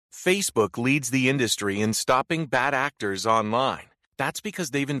Facebook leads the industry in stopping bad actors online. That's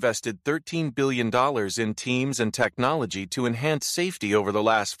because they've invested $13 billion in teams and technology to enhance safety over the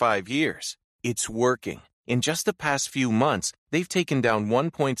last 5 years. It's working. In just the past few months, they've taken down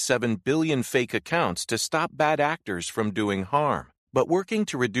 1.7 billion fake accounts to stop bad actors from doing harm. But working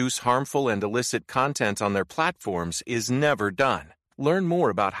to reduce harmful and illicit content on their platforms is never done. Learn more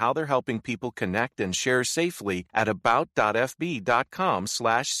about how they're helping people connect and share safely at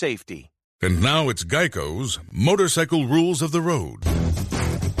about.fb.com/safety. And now it's Geico's Motorcycle Rules of the Road.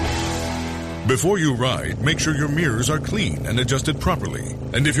 Before you ride, make sure your mirrors are clean and adjusted properly.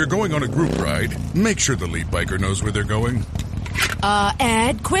 And if you're going on a group ride, make sure the lead biker knows where they're going.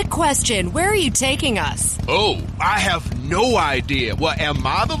 Ed, quick question. Where are you taking us? Oh, I have no idea. Well, am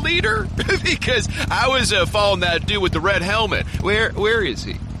I the leader? Because I was following that dude with the red helmet. Where is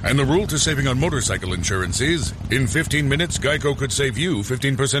he? And the rule to saving on motorcycle insurance is, in 15 minutes, Geico could save you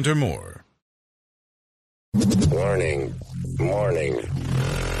 15% or more. Warning.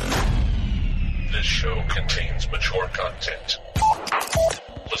 This show contains mature content.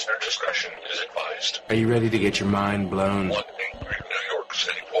 Listener discretion is advised. Are you ready to get your mind blown? One angry New York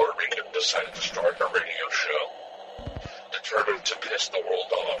City Puerto Rican decided to start a radio show, determined to piss the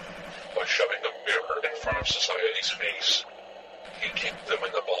world off by shoving a mirror in front of society's face. He kicked them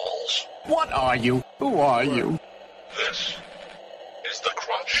in the balls. What are you? Who are you? This is the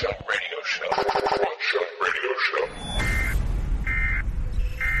Crotch Shot Radio Show. Crotch Shot Radio Show.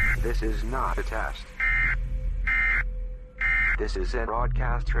 This is not a test. This is a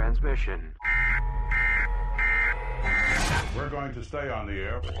broadcast transmission. We're going to stay on the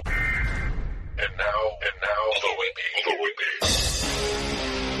air. And now, Louie B.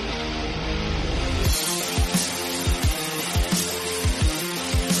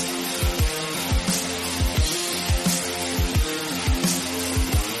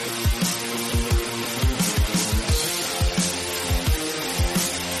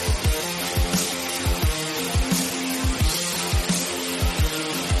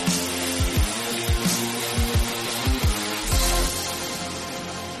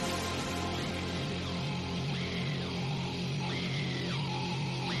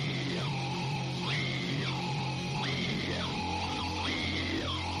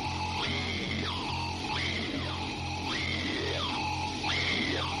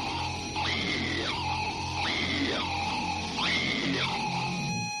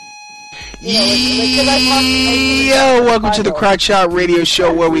 Yo, welcome to the Crotch Shot Radio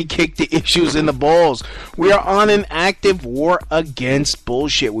Show, where we kick the issues in the balls. We are on an active war against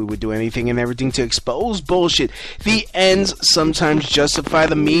bullshit. We would do anything and everything to expose bullshit. The ends sometimes justify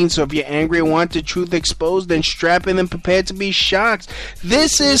the means, so if you're angry and want the truth exposed, then strap in and prepare to be shocked.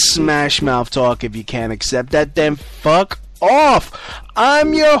 This is Smash Mouth Talk. If you can't accept that, then fuck off.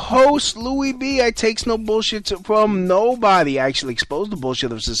 I'm your host, Louie B. I takes no bullshit from nobody. I actually expose the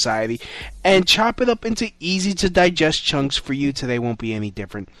bullshit of society and chop it up into easy to digest chunks for you. Today won't be any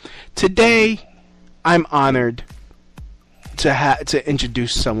different. Today, I'm honored to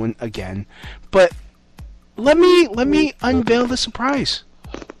introduce someone again, but let me unveil the surprise.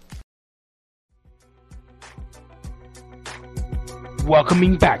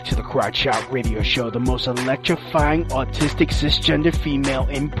 Welcoming back to the Crotch Shot Radio Show, the most electrifying autistic cisgender female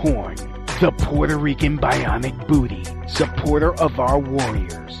in porn, the Puerto Rican bionic booty, supporter of our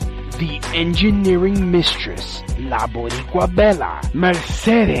warriors, the engineering mistress, La Boricua Bella,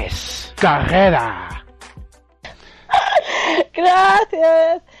 Mercedes Carrera.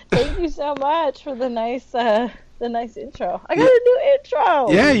 Gracias. Thank you so much for the nice intro. I got a new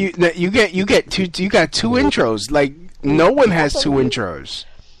intro. Yeah, you got two intros. Like, no one has two intros.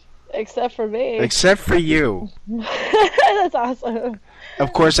 Except for me. Except for you. That's awesome.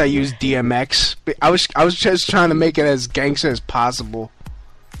 Of course, I use DMX. I was just trying to make it as gangster as possible.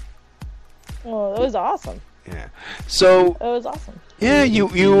 Well, it was awesome. Yeah. So. It was awesome. Yeah, I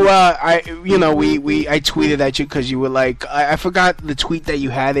tweeted at you because you were like, I forgot the tweet that you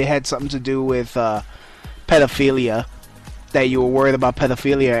had. It had something to do with pedophilia, that you were worried about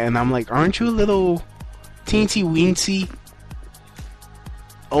pedophilia, and I'm like, aren't you a little teensy weensy,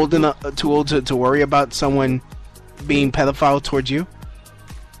 too old to worry about someone being pedophile towards you?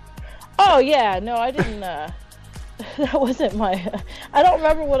 Oh yeah, no, I didn't. That wasn't my. I don't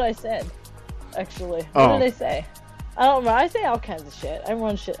remember what I said. Actually, what did I say? I don't remember. I say all kinds of shit. I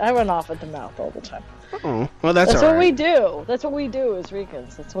run off at the mouth all the time. Oh, well, that's what right. we do. That's what we do as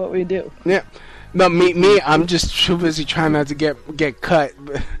Ricans. That's what we do. Yeah. No, me, I'm just too busy trying not to get cut.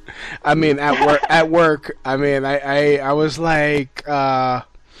 I mean, at work. I mean, I was like,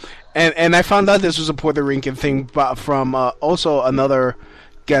 and I found out this was a Puerto Rican thing from also another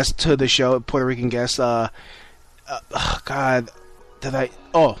guest to the show, Puerto Rican guest. God, did I?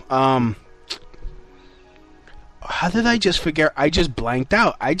 Oh, how did I just forget? I just blanked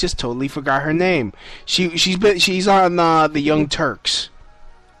out. I just totally forgot her name. She's on the Young Turks.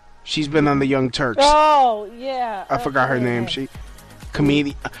 She's been on the Young Turks. Oh yeah. I forgot her name.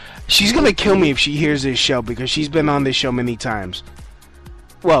 Comedian. She's gonna kill me if she hears this show because she's been on this show many times.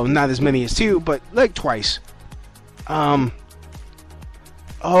 Well, not as many as two, but like twice.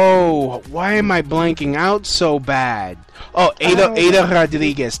 Oh, why am I blanking out so bad? Oh, Ada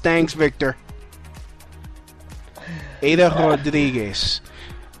Rodriguez. Thanks, Victor. Ada Rodriguez.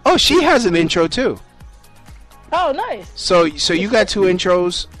 Oh, she has an intro too. Oh, nice. So you got two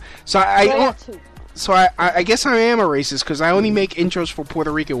intros. So I guess I am a racist because I only make intros for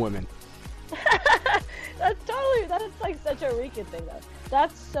Puerto Rican women. That's like such a Rican thing though.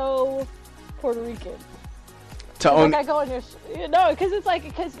 That's so Puerto Rican. Like I go on your, because it's like,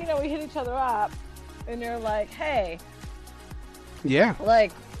 we hit each other up, and you're like, hey, yeah,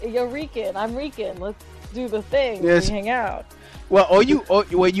 like you're Rican, I'm Rican, let's do the thing, yes. We hang out. Well,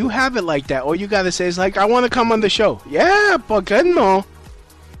 you have it like that. All you gotta say is like, I want to come on the show. Yeah, ¿por qué no?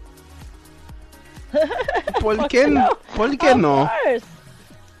 ¿Por qué no? ¿Por qué no?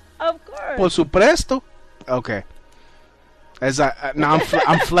 Of course. Por supuesto. Okay. Now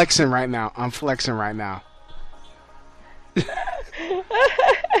I'm flexing right now.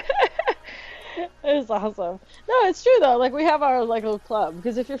 It's awesome. No, it's true though. Like we have our like little club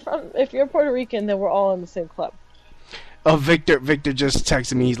because if you're Puerto Rican, then we're all in the same club. Oh, Victor just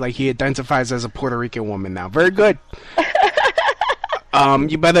texted me. He's like he identifies as a Puerto Rican woman now. Very good.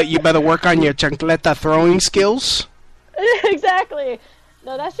 You better work on your chancleta throwing skills. Exactly.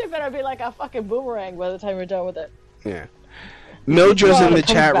 No, that shit better be like a fucking boomerang by the time you're done with it. Yeah. Mildred's in the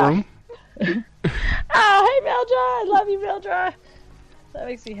chat room. Oh, hey Mildred, love you, Mildred. That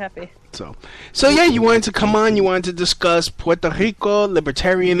makes me happy. So yeah, you wanted to come on. You wanted to discuss Puerto Rico,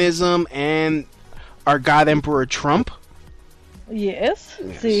 libertarianism, and our God Emperor Trump. Yes.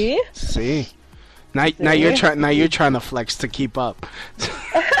 See. Now you're trying to flex to keep up.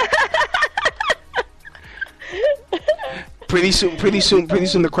 Pretty soon,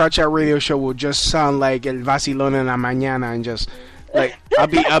 the Crouch Out Radio Show will just sound like El Vacilón en la Mañana, and just like I'll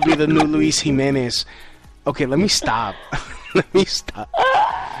be the new Luis Jimenez. Okay, let me stop.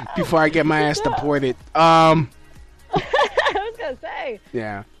 Before I get my ass deported. I was gonna say.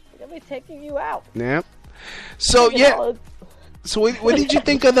 Yeah. I'm gonna be taking you out. Yeah. So yeah. So what did you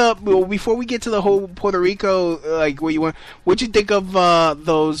think of before we get to the whole Puerto Rico, like what'd you think of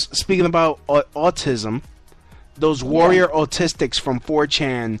those, speaking about autism, those warrior autistics from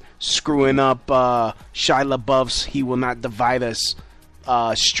 4chan screwing up Shia LaBeouf's "He Will Not Divide Us"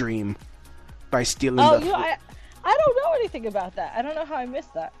 stream by stealing I don't know anything about that. I don't know how I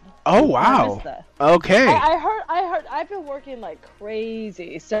missed that. Oh wow. Okay. I heard I've been working like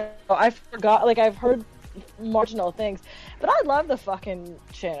crazy, so I forgot, like I've heard marginal things, but I love the fucking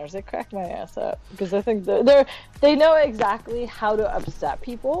channers. They crack my ass up because I think they know exactly how to upset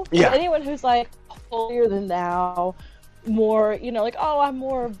people. Yeah. But anyone who's like holier than thou, more, like, oh, I'm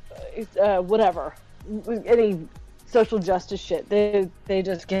more whatever, any social justice shit, they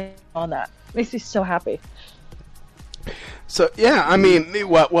just get on that. Makes me so happy. So yeah, I mean,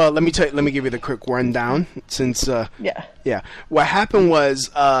 well, let me give you the quick rundown. Since what happened was,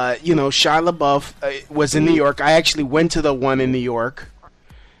 Shia LaBeouf was in New York. I actually went to the one in New York,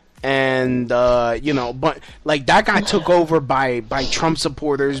 and but like that got took over by Trump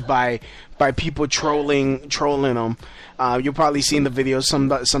supporters, by people trolling him. You'll probably see in the video some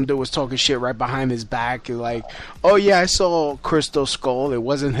dude was talking shit right behind his back, like, oh yeah, I saw Crystal Skull, it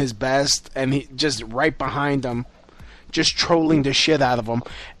wasn't his best, and he just right behind him, just trolling the shit out of him.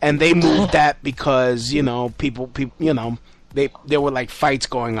 And they moved that because people there were like fights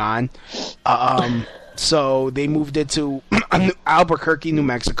going on, so they moved it to Albuquerque, New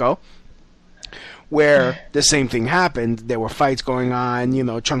Mexico, where the same thing happened. There were fights going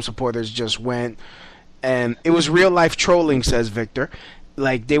on. Trump supporters just went, and it was real life trolling, says Victor.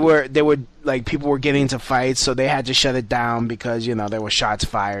 Like they were like, people were getting into fights, so they had to shut it down because there were shots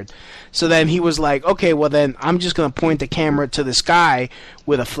fired. So then he was like, okay, well then I'm just gonna point the camera to the sky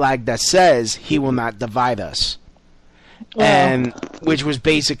with a flag that says "He will not divide us," and which was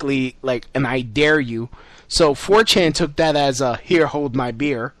basically like an "I dare you." So 4chan took that as a "Here, hold my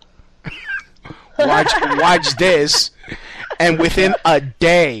beer." watch this. And within a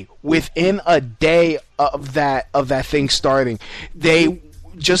day of that thing starting, they,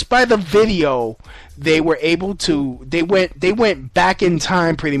 just by the video, they were able to, they went back in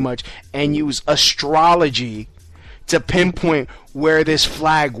time pretty much and use astrology to pinpoint where this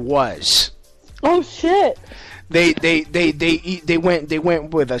flag was. Oh shit! They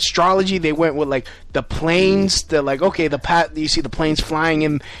went with astrology. They went with like the planes. They're like, okay, the path. You see the planes flying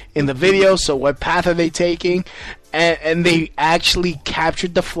in the video. So what path are they taking? And they actually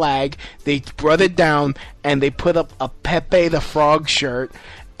captured the flag. They brought it down and they put up a Pepe the Frog shirt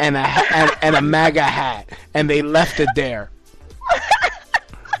and a MAGA hat, and they left it there.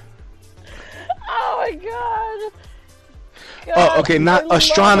 Oh my god. Oh, okay, not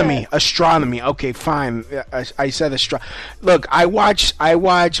astronomy. Astronomy. Okay, fine. I said Look, I watch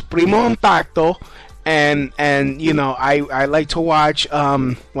Primo Impacto, and you know I like to watch.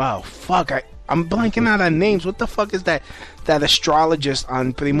 Wow, fuck. I'm blanking out on names. What the fuck is that astrologist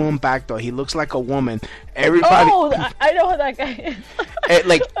on Primo Impacto? He looks like a woman. Everybody. Oh, I know who that guy is.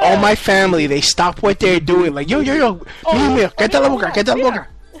 Like all my family, they stop what they're doing. Like yo, quédate la boca, quédate la boca.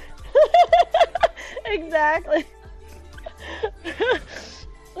 Exactly.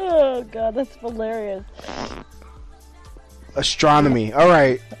 Oh god, that's hilarious. Astronomy. All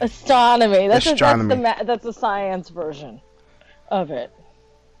right. Astronomy. That's Astronomy. That's the science version of it.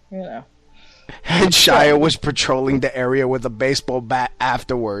 You know. And Shia was patrolling the area with a baseball bat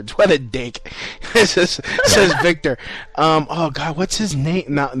afterwards. What a dick. says Victor. Oh god, what's his name?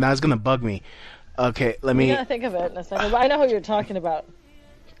 Now it's gonna bug me. Okay, let me. I'm gonna think of it in a second. But I know who you're talking about.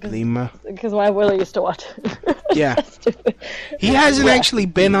 Lima. Because my Willie used to watch it. Yeah. He hasn't actually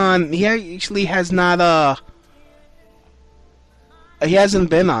been on. He actually has not. He hasn't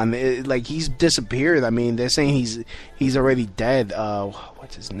been on. Like he's disappeared. I mean, they're saying he's already dead.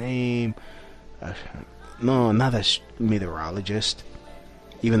 What's his name? No, not a meteorologist.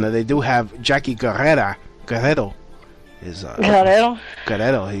 Even though they do have Jackie Guerrero is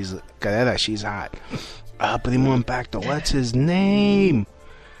Guerrero. She's hot. Primo Impacto. What's his name?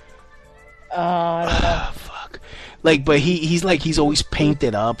 I don't know. Fuck. Like, but he's always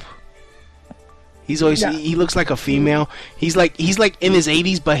painted up. He's always he looks like a female. He's like in his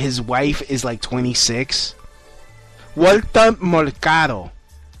 80s, but his wife is like 26. Walter Mercado.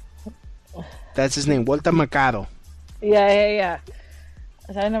 That's his name, Walter Mercado. Yeah.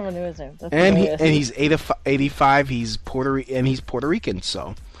 I never knew his name. That's he's 85. He's Puerto Rican,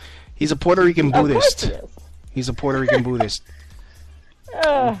 so he's a Puerto Rican Buddhist. Of course he is. He's a Puerto Rican Buddhist.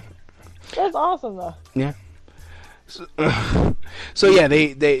 That's awesome, though. Yeah. So yeah,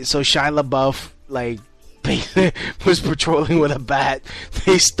 so Shia LaBeouf was patrolling with a bat.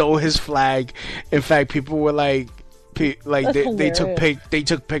 They stole his flag. In fact, people were like they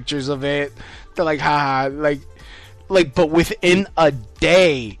took pictures of it. They're like, haha, like, but within a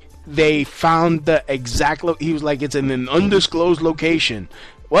day they found the exact. He was like, it's in an undisclosed location.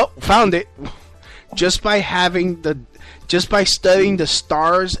 Well, found it just by studying the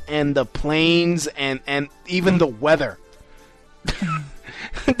stars and the planes and even the weather.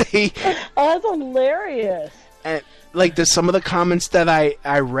 That's hilarious. And like some of the comments that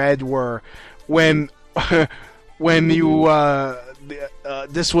I read were when you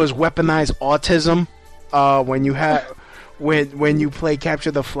this was weaponized autism, when you play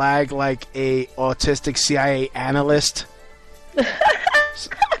capture the flag like a autistic CIA analyst.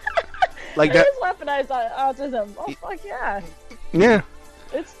 Like that. It is weaponized autism. Oh fuck yeah. Yeah.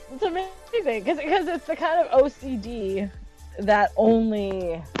 It's amazing because it's the kind of OCD that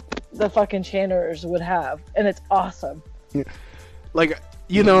only the fucking channers would have, and it's awesome. Yeah. Like,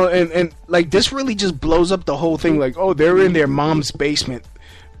 you know, and like this really just blows up the whole thing. Like, oh, they're in their mom's basement.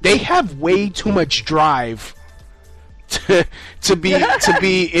 They have way too much drive to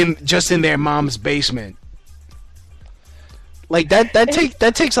be in their mom's basement. Like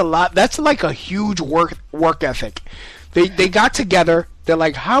that takes a lot. That's like a huge work ethic. They got together. They're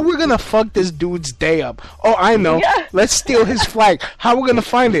like, how we gonna fuck this dude's day up? Oh, I know. Yeah. Let's steal his flag. How we gonna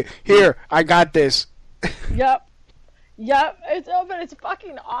find it? Here, I got this. Yep. But it's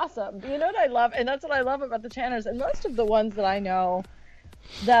fucking awesome. You know what I love, and that's what I love about the channers. And most of the ones that I know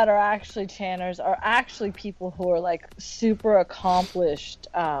that are actually channers are actually people who are like super accomplished,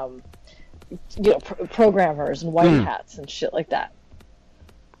 programmers and white hats and shit like that.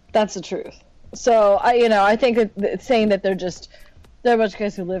 That's the truth. So I think that saying that they're a bunch of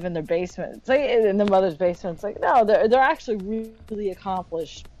guys who live in their basement, it's like in their mother's basement. It's like no, they're actually really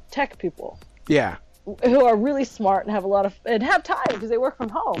accomplished tech people. Yeah. Who are really smart and have time because they work from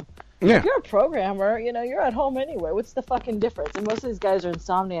home. Yeah. If you're a programmer, you're at home anyway. What's the fucking difference? And most of these guys are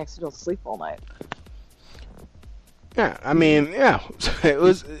insomniacs who don't sleep all night. Yeah, I mean, yeah.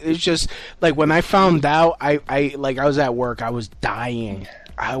 It's just like when I found out, I was at work, I was dying.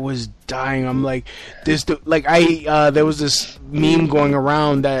 I was dying. I'm like, there was this meme going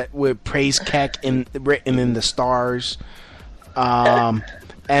around that with praise Keck written in the stars, and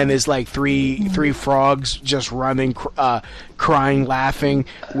it's like three frogs just running, crying, laughing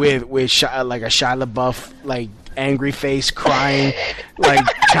with like a Shia LaBeouf like angry face, crying, like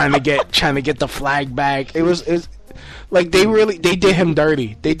trying to get the flag back. It was like they did him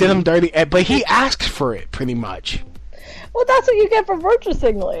dirty. They did him dirty, but he asked for it pretty much. Well, that's what you get for virtue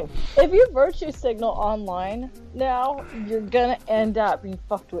signaling. If you virtue signal online now, you're gonna end up being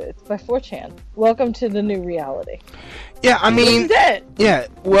fucked with by 4chan. Welcome to the new reality. Yeah, I mean, this is it. Yeah.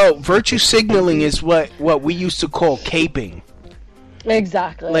 Well, virtue signaling is what we used to call caping.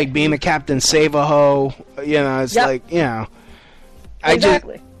 Exactly. Like being a Captain Save-A-Ho. You know, it's like, you know.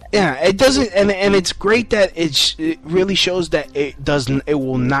 Exactly. It doesn't, and it's great that it really shows that it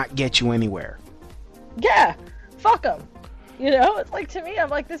will not get you anywhere. Yeah, fuck them. You know, it's like, to me, I'm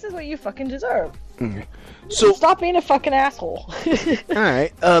like, this is what you fucking deserve. Mm. So stop being a fucking asshole. All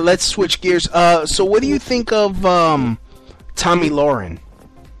right, let's switch gears. So what do you think of Tommy Lauren?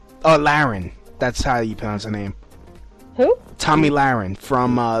 Laren. That's how you pronounce her name. Who? Tommy Laren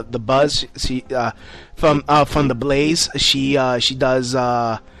from The Buzz. She from The Blaze. She does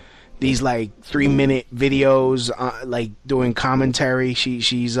these like 3-minute videos, like doing commentary.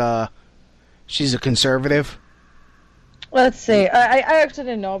 She's a conservative. Let's see. I actually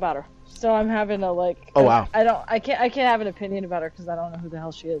didn't know about her, so I'm having a like. Oh wow. I can't have an opinion about her because I don't know who the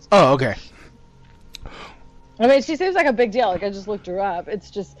hell she is. Oh okay. I mean, she seems like a big deal. Like, I just looked her up. It's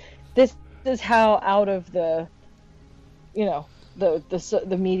just this is how out of the, you know,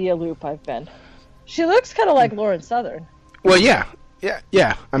 the media loop I've been. She looks kind of like Lauren Southern. Well, yeah.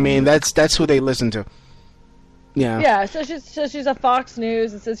 I mean, that's who they listen to. Yeah. Yeah. So she's a Fox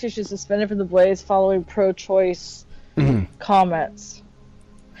News. It says here she's suspended from the Blaze following pro-choice comments.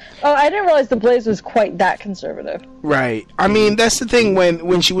 Oh, I didn't realize the Blaze was quite that conservative. Right. I mean, that's the thing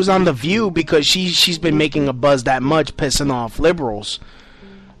when she was on The View, because she's been making a buzz that much, pissing off liberals.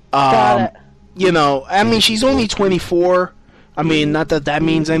 Got it. You know, I mean, she's only 24. I mean, not that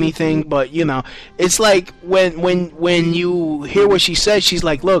means anything, but you know, it's like when you hear what she says, she's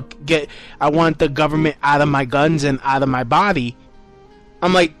like, "Look, I want the government out of my guns and out of my body."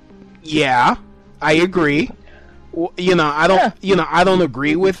 I'm like, "Yeah, I agree." You know, I don't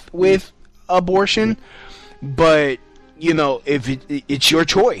agree with abortion, but you know, if it's your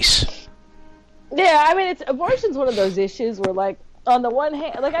choice. Yeah, I mean, abortion's one of those issues where, like, on the one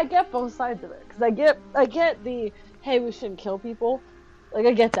hand, like, I get both sides of it, because I get the, hey, we shouldn't kill people. Like,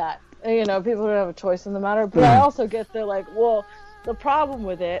 I get that. And, you know, people don't have a choice in the matter. But I also get the, like, well, the problem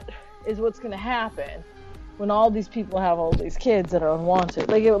with it is what's going to happen when all these people have all these kids that are unwanted.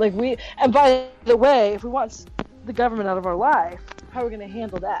 And by the way, if we want the government out of our life, how are we going to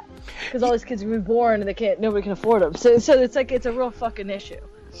handle that? Because all these kids are going to be born and nobody can afford them. So it's like, it's a real fucking issue.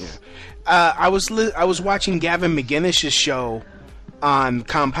 Yeah. I was watching Gavin McInnes' show on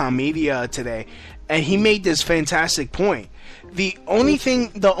Compound Media today, and he made this fantastic point. The only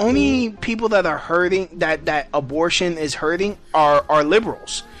people that are hurting, that abortion is hurting, are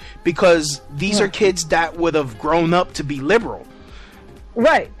liberals, because these are kids that would have grown up to be liberal.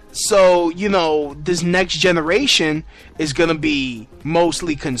 Right. So, you know, this next generation is going to be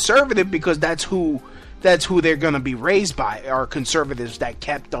mostly conservative, because that's who they're going to be raised by, are conservatives that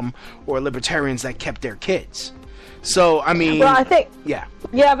kept them, or libertarians that kept their kids. So, I mean... Well, I think... Yeah.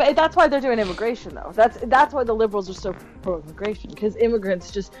 Yeah, but that's why they're doing immigration, though. That's why the liberals are so pro-immigration, because immigrants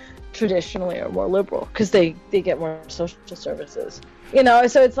just traditionally are more liberal, because they get more social services. You know,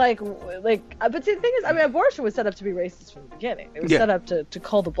 so it's like... But see, the thing is, I mean, abortion was set up to be racist from the beginning. It was set up to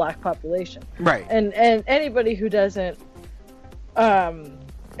cull the black population. Right. And anybody who doesn't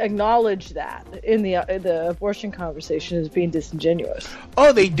acknowledge that in the abortion conversation is being disingenuous.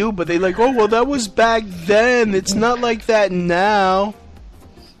 Oh, they do, but they like, oh, well, that was back then. It's not like that now.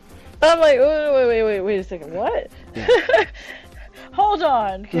 I'm like, wait a second, what? Yeah. Hold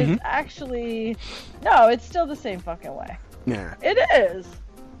on, because actually, no, it's still the same fucking way. Yeah. It is.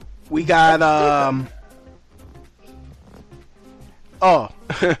 We got,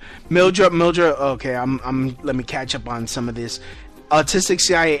 Mildred, okay, let me catch up on some of this. Autistic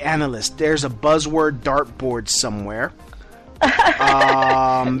CIA analyst. There's a buzzword dartboard somewhere.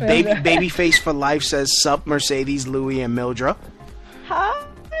 Babyface for life says, "Sup, Mercedes, Louie, and Mildred." Hi,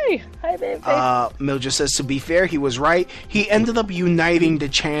 Babyface. Mildred says, to be fair, he was right. He ended up uniting the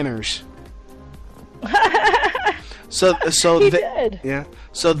Channers. So he did. Yeah.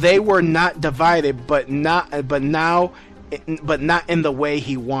 So they were not divided, but not in the way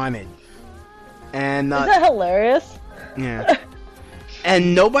he wanted. And is that hilarious? Yeah.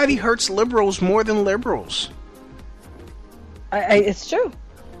 And nobody hurts liberals more than liberals. It's true.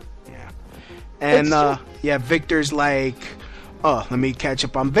 Yeah. And Victor's like, oh, let me catch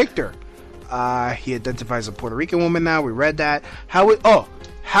up on Victor. He identifies as a Puerto Rican woman now. We read that.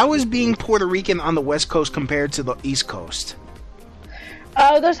 How is being Puerto Rican on the West Coast compared to the East Coast?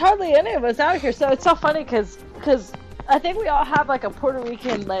 There's hardly any of us out here, so it's so funny because I think we all have like a Puerto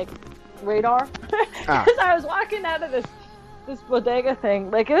Rican like radar. Because I was walking out of this bodega thing,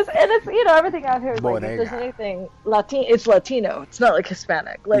 like it's everything out here is like, if there's anything it's Latino. It's not like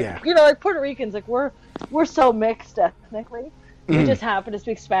Hispanic. Like like Puerto Ricans, like we're so mixed ethnically. We just happen to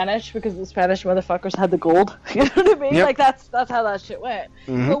speak Spanish because the Spanish motherfuckers had the gold. You know what I mean? Yep. Like that's how that shit went.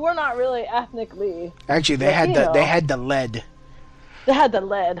 But we're not really ethnically. Actually, they Latino. had the lead. They had the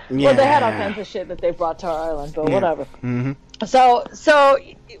lead. Yeah. Well, they had all kinds of shit that they brought to our island, but whatever. Mm-hmm. So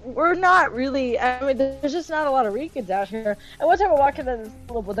we're not really. I mean, there's just not a lot of Ricans out here. And one time we're walking in this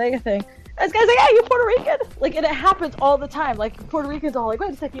little bodega thing, and this guy's like, "Hey, you Puerto Rican?" Like, and it happens all the time. Like Puerto Ricans are like,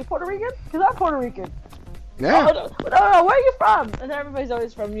 "Wait a second, you Puerto Rican?" Because I'm Puerto Rican. Yeah. Oh, no, where are you from? And everybody's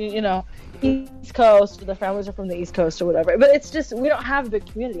always from East Coast. Their families are from the East Coast or whatever. But it's just we don't have a big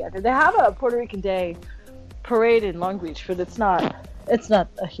community out there. They have a Puerto Rican Day parade in Long Beach, but it's not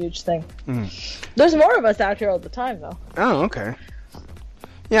a huge thing. There's more of us out here all the time, though. Oh, okay.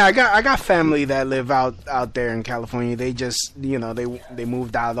 Yeah, I got family that live out there in California. They just they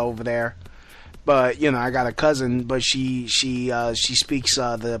moved out over there. But I got a cousin, but she speaks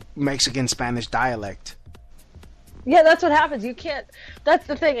the Mexican Spanish dialect. Yeah, that's what happens. You can't. That's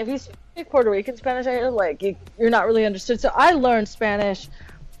the thing. If you speak Puerto Rican Spanish, like you're not really understood. So I learned Spanish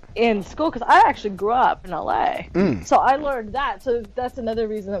in school because I actually grew up in LA. So I learned that. So that's another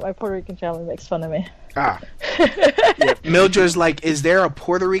reason that my Puerto Rican family makes fun of me. Yeah. Mildred's like, is there a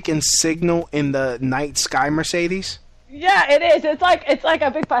Puerto Rican signal in the night sky Mercedes? Yeah, it is. It's like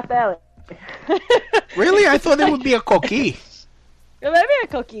a big pastel. Really? I thought it would be a coquille. Maybe a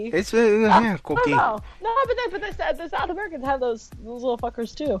cookie. It's cookie. No, but the South Americans have those little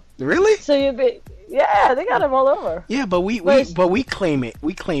fuckers too. Really? So they got them all over. Yeah, but we claim it.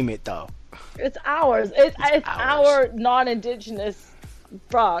 We claim it though. It's ours. It's our non-indigenous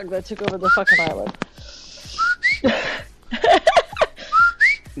frog that took over the fucking island.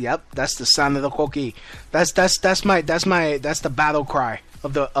 Yep, that's the sound of the coquille. That's the battle cry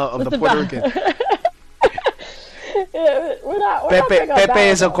of the Puerto Rican. Yeah, we're not Pepe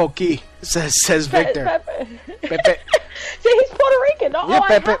is a coquille, says Victor. Pepe. See, he's Puerto Rican. No, yeah,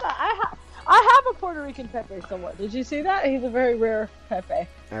 Pepe. I have a Puerto Rican Pepe somewhat. Did you see that? He's a very rare Pepe.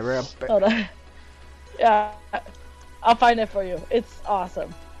 Hold on. Yeah, I'll find it for you. It's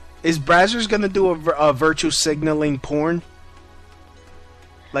awesome. Is Brazzers gonna do a virtue signaling porn?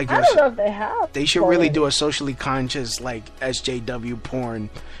 Like I don't know if they have. They should really do a socially conscious like SJW porn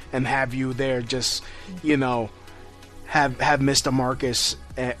and have you there just have Mr. Marcus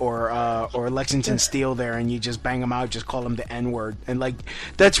or Lexington Steele there, and you just bang them out, just call them the N-word, and like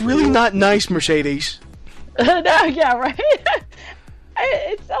that's really not nice, Mercedes. No, yeah, right.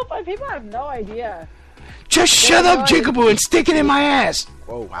 It's so fun. People have no idea. Just shut up, Jigaboo, and stick it in my ass.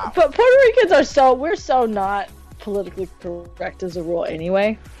 Oh wow. But Puerto Ricans we're so not politically correct as a rule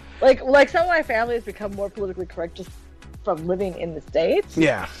anyway. Like some of my family has become more politically correct just from living in the States.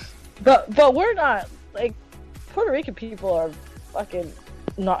 Yeah. But we're not like. Puerto Rican people are fucking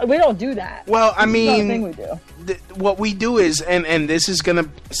not. We don't do that. Well, I mean, it's not a thing we do. What we do is, and this is gonna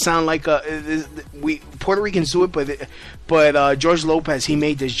sound like Puerto Ricans do it, but George Lopez, he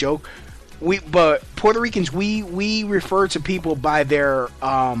made this joke. But Puerto Ricans, we refer to people by their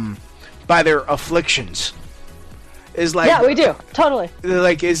afflictions. Is like, yeah, we do totally.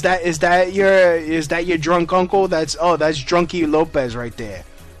 Like, is that your drunk uncle? That's Drunky Lopez right there.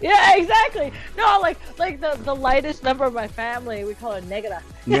 Yeah, exactly. No, like the lightest member of my family, we call her Negra.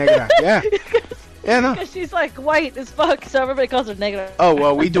 Negra, yeah. Yeah, no. Because she's like white as fuck, so everybody calls her Negra. Oh,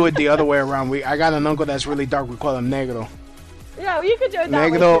 well, we do it the other way around. I got an uncle that's really dark. We call him Negro. Yeah, you could do it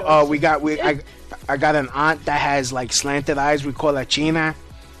that Negro, way too. I got an aunt that has like slanted eyes. We call her China.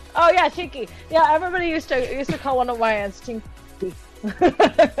 Oh yeah, Chinky. Yeah, everybody used to call one of my aunts Chinky.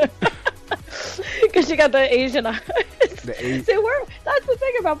 Because she got the Asian eyes. See, that's the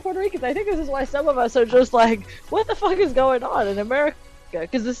thing about Puerto Ricans. I think this is why some of us are just like, what the fuck is going on in America?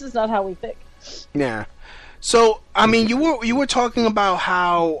 Because this is not how we think. Yeah. So, I mean, you were talking about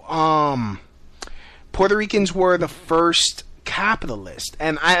how Puerto Ricans were the first capitalists,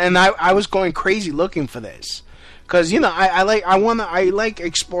 and I was going crazy looking for this because I like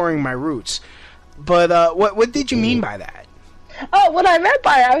exploring my roots. But what did you mean by that? Oh, what I meant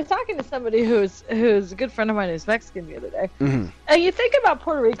by it, I was talking to somebody who's a good friend of mine who's Mexican the other day. Mm-hmm. And you think about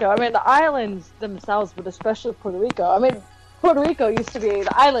Puerto Rico, I mean, the islands themselves, but especially Puerto Rico. I mean, Puerto Rico the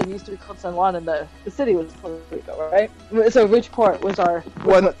island used to be called San Juan, and the city was Puerto Rico, right? So which port was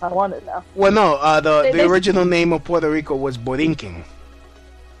what San Juan is now? Well, no, the original name of Puerto Rico was Borinquen.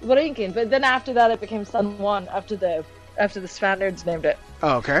 Borinquen, but then after that it became San Juan after the Spaniards named it.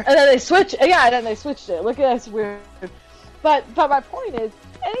 Oh, okay. And then they switched. Yeah, and then they switched it. Look at that's weird. But my point is,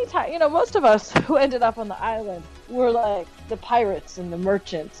 anytime most of us who ended up on the island were like the pirates and the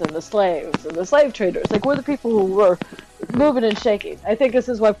merchants and the slaves and the slave traders. Like we're the people who were moving and shaking. I think this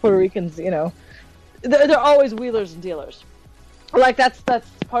is why Puerto Ricans, they're always wheelers and dealers. Like that's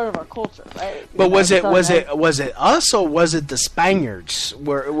part of our culture, right? But was it us or was it the Spaniards?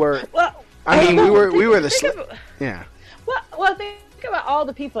 Well, I mean, we were the yeah. Well, think about all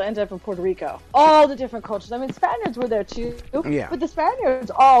the people that ended up in Puerto Rico, all the different cultures. I mean, Spaniards were there too, yeah. But the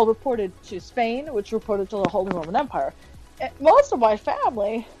Spaniards all reported to Spain, which reported to the Holy Roman Empire. Most of my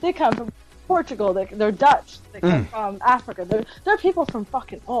family, they come from Portugal. They're Dutch. They come from Africa. They're people from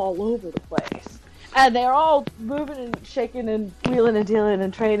fucking all over the place, and they're all moving and shaking and wheeling and dealing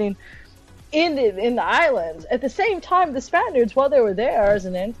and trading in the islands. At the same time, the Spaniards, while they were there as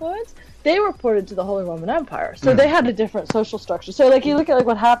an influence, they reported to the Holy Roman Empire, so they had a different social structure. So, like, you look at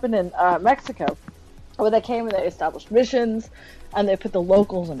what happened in Mexico, where they came and they established missions, and they put the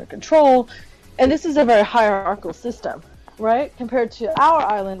locals under control, and this is a very hierarchical system, right? Compared to our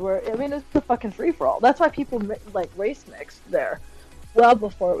island, where it's a fucking free for all. That's why people like race mixed there, well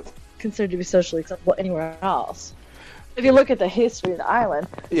before it was considered to be socially acceptable anywhere else. If you look at the history of the island,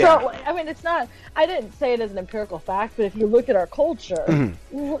 yeah. So it's not. I didn't say it as an empirical fact, but if you look at our culture,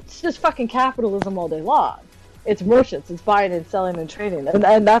 it's just fucking capitalism all day long. It's merchants, it's buying and selling and trading,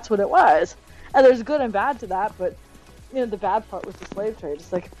 and that's what it was. And there's good and bad to that, but the bad part was the slave trade.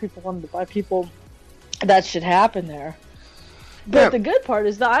 It's like if people wanted to buy people, that should happen there. But the good part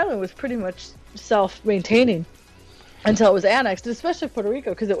is the island was pretty much self-maintaining until it was annexed, especially Puerto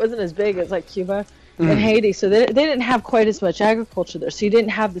Rico, because it wasn't as big as like Cuba and Haiti, so they didn't have quite as much agriculture there, so you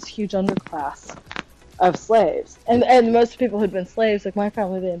didn't have this huge underclass of slaves. And most people who'd been slaves, like my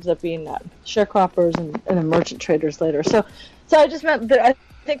family, they ended up being sharecroppers and then merchant traders later. So I just meant that I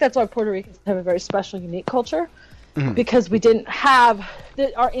think that's why Puerto Ricans have a very special, unique culture, because we didn't have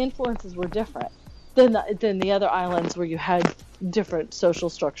our influences were different than the other islands where you had different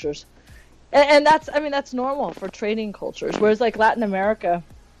social structures, and that's normal for trading cultures. Whereas like Latin America,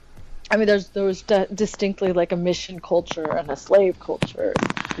 there was distinctly like a mission culture and a slave culture.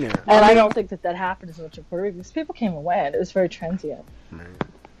 Yeah. And I don't think that happened as much in Puerto Rico because people came and went. It was very transient.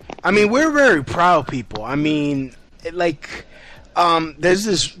 We're very proud people. There's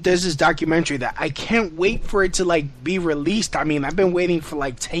this documentary that I can't wait for it to like be released. I've been waiting for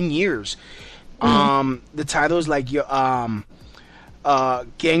like 10 years. The title is like ¿Quién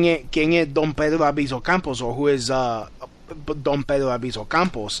es Don Pedro Aviso Campos, or who is Don Pedro Aviso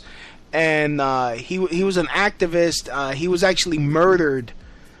Campos? And he was an activist. He was actually murdered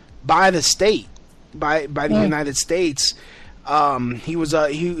by the state, by the United States. He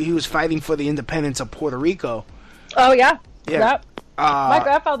was fighting for the independence of Puerto Rico. Oh yeah. Yep. My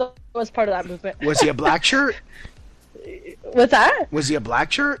grandfather was part of that movement. Was he a black shirt? What's that? Was he a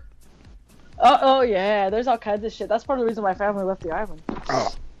black shirt? Oh yeah. There's all kinds of shit. That's part of the reason my family left the island.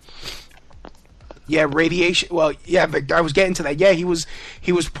 Oh. Yeah, radiation. Well, yeah, I was getting to that. Yeah, he was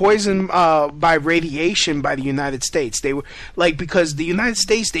poisoned by radiation by the United States. They were because the United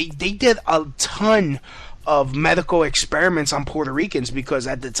States they did a ton of medical experiments on Puerto Ricans, because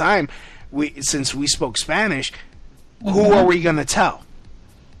at the time since we spoke Spanish, who are we gonna tell?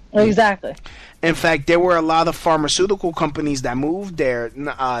 Exactly. In fact, there were a lot of pharmaceutical companies that moved there,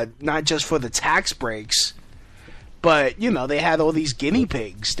 not just for the tax breaks, but they had all these guinea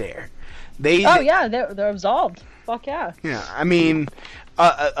pigs there. They're absolved. Fuck yeah. Yeah,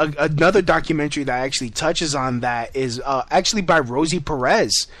 another documentary that actually touches on that is actually by Rosie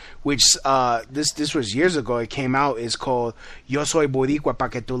Perez, which this was years ago. It came out. It's called Yo Soy Boricua Pa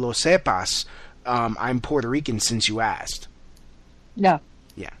Que Tu Lo Sepas. I'm Puerto Rican since you asked. Yeah.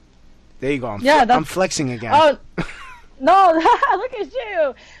 Yeah. There you go. I'm flexing again. Oh no! Look at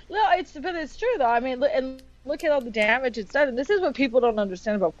you. No, but it's true though. And look at all the damage it's done. And this is what people don't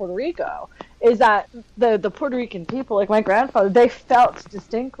understand about Puerto Rico, is that the Puerto Rican people, like my grandfather, they felt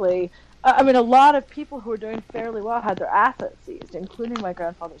distinctly. A lot of people who were doing fairly well had their assets seized, including my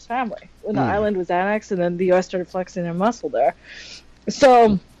grandfather's family, when the island was annexed, and then the U.S. started flexing their muscle there.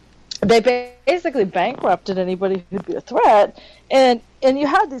 So they basically bankrupted anybody who'd be a threat, and you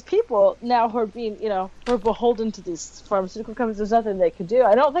had these people now who are being, who are beholden to these pharmaceutical companies. There's nothing they could do.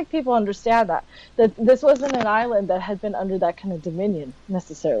 I don't think people understand that this wasn't an island that had been under that kind of dominion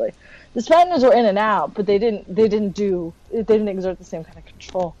necessarily. The Spaniards were in and out, but they didn't exert the same kind of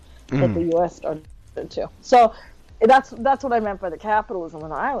control that the U.S. started to. So that's what I meant by the capitalism on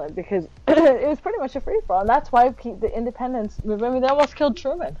the island, because it was pretty much a free for all, and that's why the independence movement. I mean, they almost killed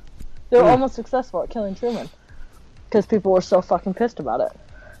Truman. They were almost successful at killing Truman because people were so fucking pissed about it.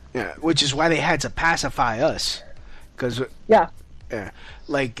 Yeah, which is why they had to pacify us. Yeah.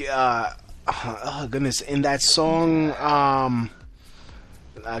 Like, oh goodness, in that song,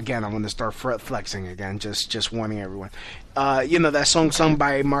 again, I'm going to start flexing again, just warning everyone. That song sung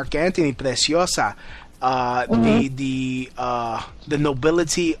by Mark Anthony, Preciosa, the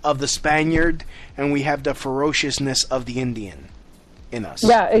nobility of the Spaniard, and we have the ferociousness of the Indian in us.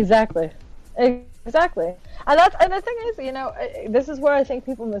 Yeah, exactly. And the thing is, this is where I think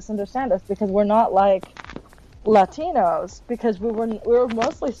people misunderstand us, because we're not like Latinos, because we were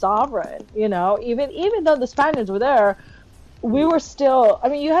mostly sovereign. Even though the Spaniards were there, we were still. I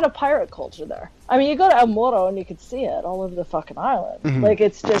mean, you had a pirate culture there. I mean, you go to El Morro and you could see it all over the fucking island. Mm-hmm. Like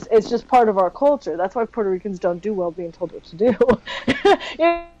it's just part of our culture. That's why Puerto Ricans don't do well being told what to do.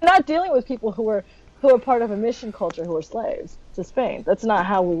 You're not dealing with people who are part of a mission culture who are slaves to Spain. That's not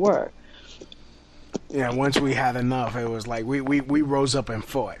how we were. Yeah, once we had enough, it was like we rose up and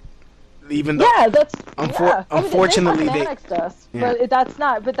fought. Even though, unfortunately, they annexed us. Yeah. But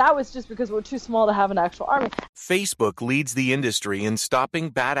that was just because we're too small to have an actual army. Facebook leads the industry in stopping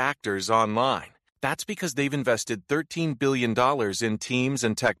bad actors online. That's because they've invested $13 billion in teams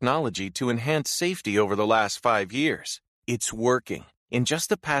and technology to enhance safety over the last 5 years. It's working. In just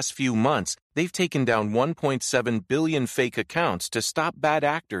the past few months, they've taken down 1.7 billion fake accounts to stop bad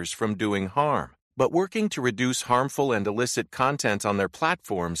actors from doing harm. But working to reduce harmful and illicit content on their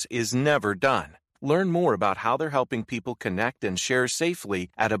platforms is never done. Learn more about how they're helping people connect and share safely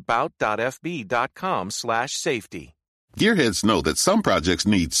at about.fb.com/safety. Gearheads know that some projects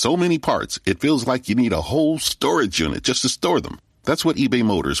need so many parts, it feels like you need a whole storage unit just to store them. That's what eBay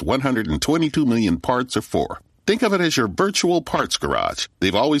Motors' 122 million parts are for. Think of it as your virtual parts garage.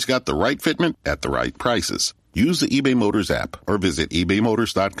 They've always got the right fitment at the right prices. Use the eBay Motors app or visit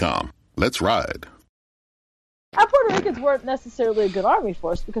ebaymotors.com. Let's ride. Our Puerto Ricans weren't necessarily a good army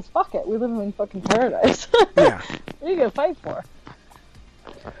force, because fuck it, we live in fucking paradise. Yeah. What are you gonna fight for?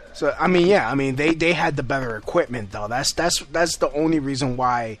 So they had the better equipment though. That's the only reason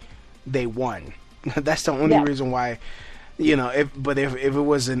why they won. That's the only reason why. If it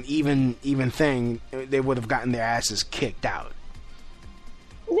was an even thing, they would have gotten their asses kicked out.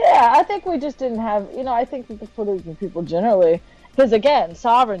 Yeah, I think we just didn't have. I think that the Puerto Rican people generally. Because again,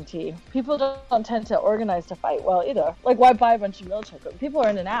 sovereignty. People don't tend to organize to fight well either. Like, why buy a bunch of military equipment? People are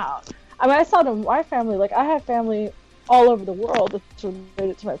in and out. I mean, I saw to my family. Like, I have family all over the world that's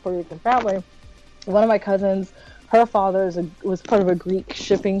related to my Puerto Rican family. One of my cousins, her father was part of a Greek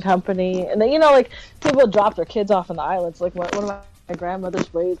shipping company, and then people drop their kids off on the islands. Like one of my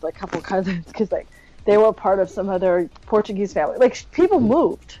grandmothers raised like a couple cousins because they were part of some other Portuguese family. Like, people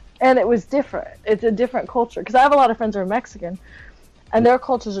moved. And it was different. It's a different culture. Because I have a lot of friends who are Mexican, and their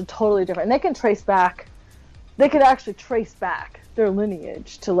cultures are totally different. And they can actually trace back their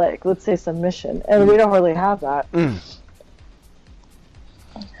lineage to, like, let's say some mission. And we don't really have that.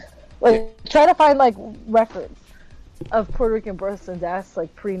 Like, try to find, like, records of Puerto Rican births and deaths,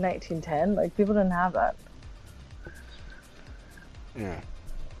 like, pre-1910. Like, people didn't have that. Yeah.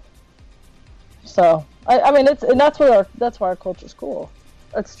 So, I mean, that's why our culture's cool.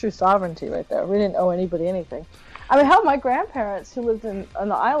 That's true sovereignty right there. We didn't owe anybody anything. I mean, hell, my grandparents who lived on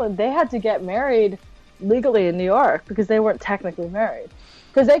the island, they had to get married legally in New York because they weren't technically married.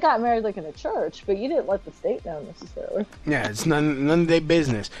 Because they got married like in a church, but you didn't let the state know necessarily. Yeah, it's none of their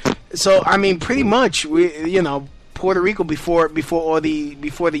business. So, I mean, pretty much, Puerto Rico before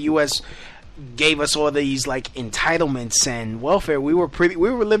the U.S. gave us all these like entitlements and welfare, we were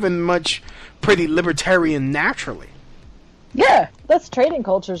living pretty libertarian naturally. Yeah, that's trading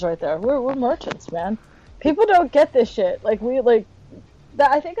cultures right there. We're merchants, man. People don't get this shit. I think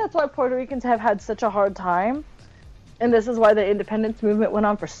that's why Puerto Ricans have had such a hard time, and this is why the independence movement went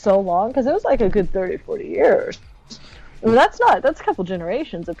on for so long, because it was like a good 30, 40 years. I mean, that's a couple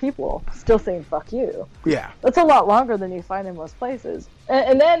generations of people still saying fuck you. Yeah. That's a lot longer than you find in most places.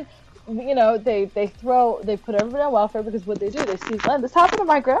 And then, they put everybody on welfare, because what they do, they seize land. This happened to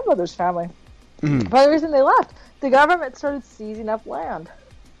my grandmother's family. Mm-hmm. Part of the reason they left, the government started seizing up land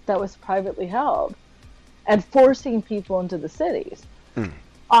that was privately held and forcing people into the cities.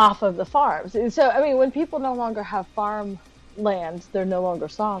 off of the farms. And so, I mean, when people no longer have farm land, they're no longer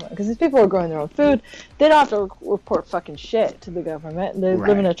sawmill, because these people are growing their own food. They don't have to report fucking shit to the government. They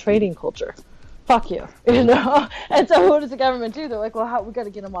live in a trading culture. Fuck you, you know? And so what does the government do? They're like, well, we got to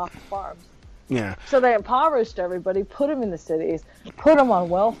get them off the farms. Yeah. So they impoverished everybody, put them in the cities, put them on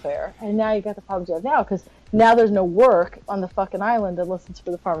welfare, and now you got the problems you have now, because now there's no work on the fucking island unless it's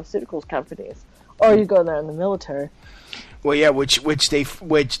for the pharmaceuticals companies, or you go there in the military. Well, yeah, which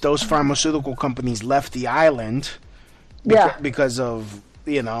those pharmaceutical companies left the island. Because of,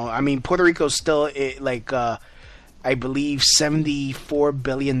 you know, I mean, Puerto Rico's still I believe $74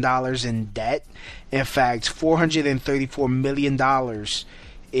 billion in debt. In fact, $434 million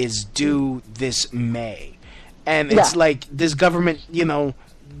is due this May. And it's like this government, you know,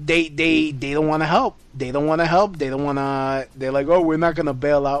 they don't want to help. They don't want to help. They don't want to. They're like, oh, we're not going to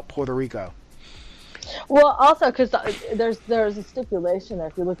bail out Puerto Rico. Well, also because there's a stipulation there.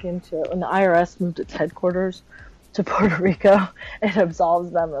 If you look into it, when the IRS moved its headquarters to Puerto Rico, it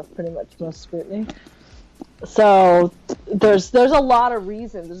absolves them of pretty much most scrutiny. So there's a lot of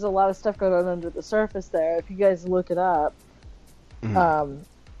reasons. There's a lot of stuff going on under the surface there. If you guys look it up.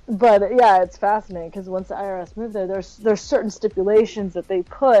 But yeah, it's fascinating because once the IRS moved there, there's certain stipulations that they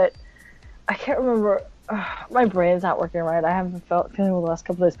put. I can't remember. My brain's not working right. I haven't feeling well the last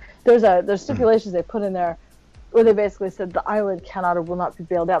couple of days. There's stipulations they put in there where they basically said the island cannot or will not be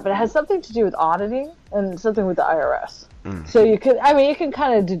bailed out, but it has something to do with auditing and something with the IRS. So you can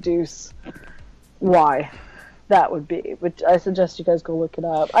kind of deduce why that would be, which I suggest you guys go look it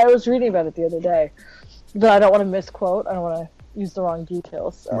up. I was reading about it the other day, but I don't want to misquote. I don't want to use the wrong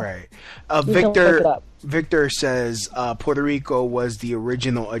details. So right. Victor says Puerto Rico was the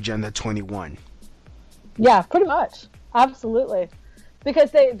original Agenda 21. Yeah, pretty much. Absolutely.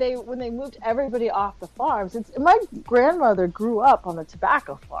 Because they when they moved everybody off the farms, my grandmother grew up on a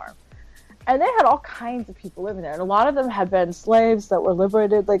tobacco farm. And they had all kinds of people living there. And a lot of them had been slaves that were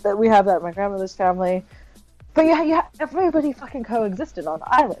liberated. Like that, we have that in my grandmother's family. But yeah, everybody fucking coexisted on the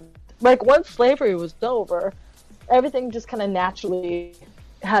island. Like once slavery was over, everything just kind of naturally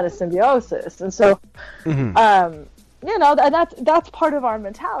had a symbiosis. And so, you know, that's part of our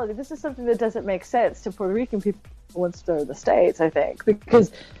mentality. This is something that doesn't make sense to Puerto Rican people once they're in the States, I think,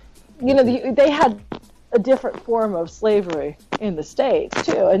 because, you know, they had a different form of slavery in the States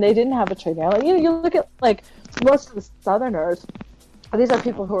too, and they didn't have a trading island. You know, you look at like most of the Southerners. These are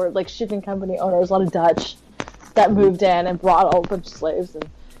people who are like shipping company owners, a lot of Dutch that moved in and brought a whole bunch of slaves, and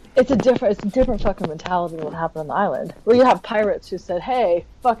it's a different fucking mentality than what happened on the island, where you have pirates who said, "Hey,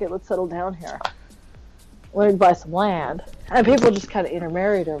 fuck it, let's settle down here. Let me buy some land," and people just kind of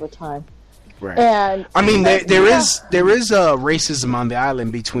intermarried over time. Right. And I mean, there is racism on the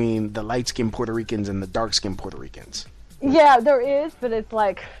island between the light-skinned Puerto Ricans and the dark-skinned Puerto Ricans. Yeah, there is, but it's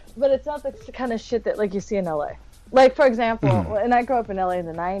not the kind of shit that like you see in LA. Like, for example, and I grew up in LA in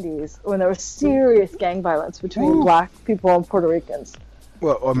the 90s when there was serious gang violence between black people and Puerto Ricans.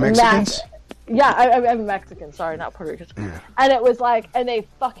 Well, or Mexicans? Yeah, I'm Mexican, sorry, not Puerto Rican. Yeah. And it was like, and they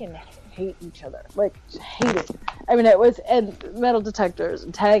fucking hate each other. Like, hated. I mean, it was, and metal detectors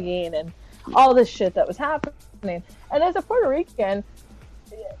and tagging and all this shit that was happening. And as a Puerto Rican,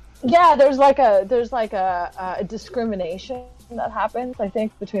 yeah, there's like a discrimination that happens, I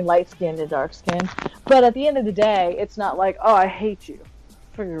think, between light-skinned and dark-skinned. But at the end of the day, it's not like, oh, I hate you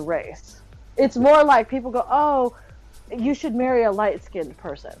for your race. It's more like people go, oh, you should marry a light-skinned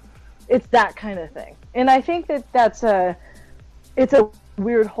person. It's that kind of thing. And I think it's a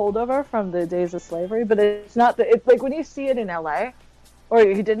weird holdover from the days of slavery, but it's not it's like when you see it in LA, or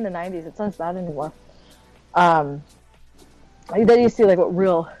you did in the 90s, it's not as bad anymore. Then you see like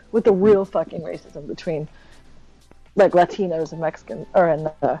what the real fucking racism between like Latinos and Mexicans and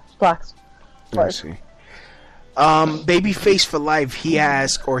blacks. I see. Babyface for Life, he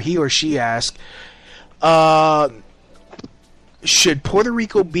or she asked, should Puerto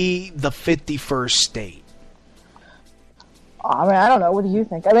Rico be the 51st state? I mean, I don't know. What do you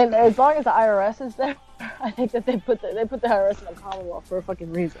think? I mean, as long as the IRS is there, I think that they put the IRS in the Commonwealth for a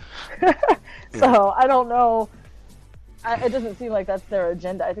fucking reason. So I don't know. It doesn't seem like that's their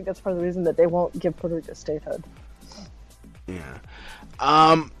agenda. I think that's part of the reason that they won't give Puerto Rico statehood. Yeah.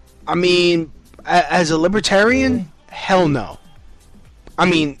 I mean, as a libertarian, hell no. I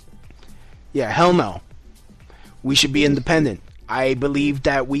mean, yeah, hell no. We should be independent. I believe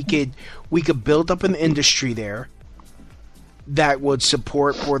that we could build up an industry there that would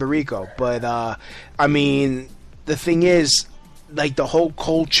support Puerto Rico. But I mean, the thing is, like, the whole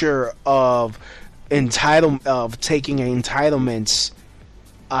culture of taking entitlements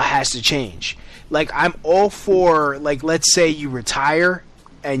has to change. Like, I'm all for, like, let's say you retire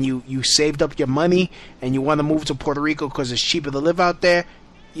and you saved up your money and you want to move to Puerto Rico because it's cheaper to live out there,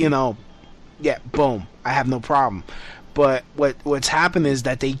 yeah, boom, I have no problem. But what's happened is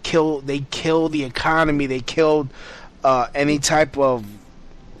that they kill the economy. They killed any type of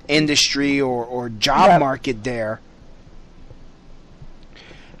industry or job market there.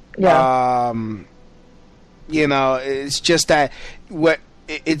 Yeah. It's just that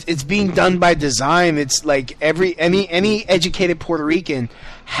it's being done by design. It's like any educated Puerto Rican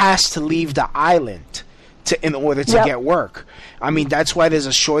has to leave the island in order to get work. I mean, that's why there's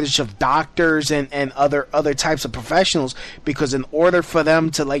a shortage of doctors and other types of professionals, because in order for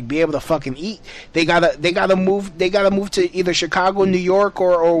them to like be able to fucking eat, they gotta move to either Chicago, New York,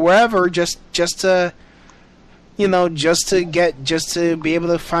 or wherever just to be able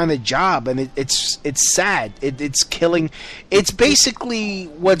to find a job. And it's sad. It's killing. It's basically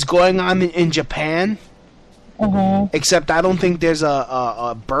what's going on in Japan. Mm-hmm. Except I don't think there's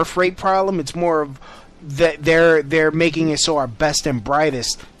a birth rate problem. It's more of that they're making it so our best and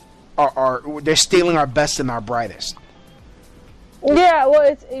brightest they're stealing our best and our brightest. Yeah, well,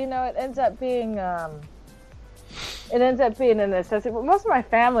 it ends up being a necessity. But most of my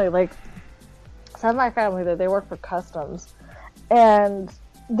family, like some of my family, that they work for customs, and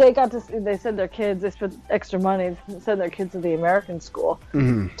they send their kids. They spend extra money to send their kids to the American school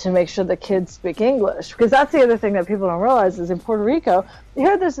to make sure the kids speak English. Because that's the other thing that people don't realize is in Puerto Rico,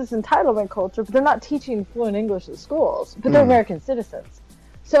 here there's this entitlement culture, but they're not teaching fluent English in schools. But they're American citizens.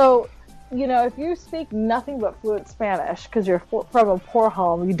 So, if you speak nothing but fluent Spanish because you're from a poor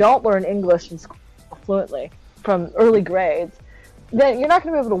home, you don't learn English in school fluently from early grades, then you're not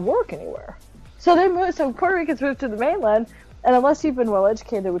going to be able to work anywhere. So Puerto Ricans move to the mainland. And unless you've been well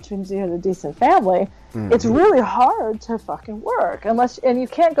educated, which means you have a decent family, it's really hard to fucking work. And you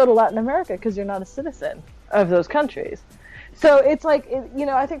can't go to Latin America because you're not a citizen of those countries. So it's like,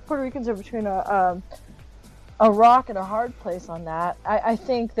 I think Puerto Ricans are between a rock and a hard place on that. I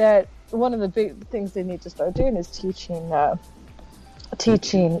think that one of the big things they need to start doing is teaching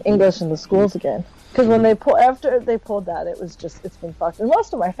English in the schools again. Because after they pulled that, it's been fucked. And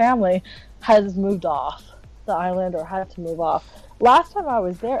most of my family has moved off the island or had to move off. Last time I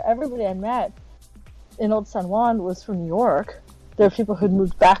was there, everybody I met in Old San Juan was from New York. There are people who'd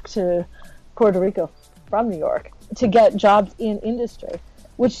moved back to Puerto Rico from New York to get jobs in industry,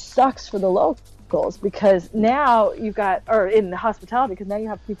 which sucks for the locals because now in the hospitality, because now you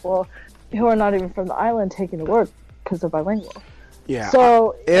have people who are not even from the island taking the work because they're bilingual. Yeah.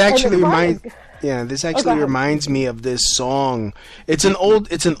 So it actually reminds. Yeah, this actually reminds me of this song. It's an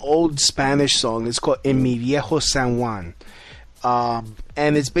old Spanish song. It's called En Mi Viejo San Juan,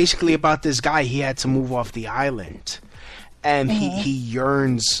 and it's basically about this guy. He had to move off the island, and he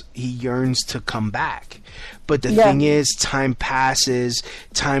yearns to come back. But the thing is, time passes.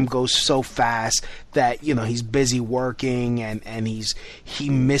 Time goes so fast that he's busy working, and he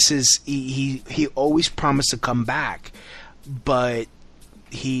misses. He always promised to come back, but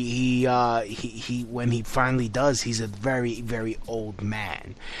he when he finally does, he's a very, very old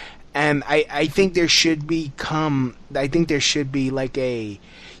man. And I think there should be like a,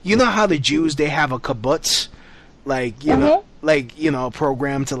 how the Jews, they have a kibbutz, a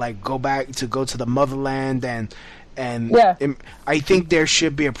program to like go to the motherland, and I think there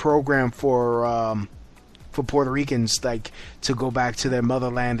should be a program for Puerto Ricans, like, to go back to their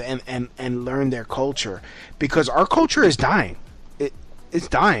motherland and learn their culture, because our culture is dying. It's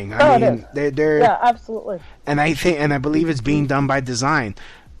dying. I mean, they're yeah, absolutely. And I believe it's being done by design.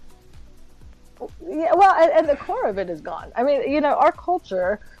 Yeah, well, and the core of it is gone. I mean, our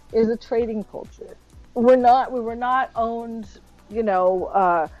culture is a trading culture. We were not owned,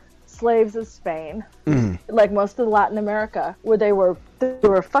 slaves of Spain, like most of Latin America, where they were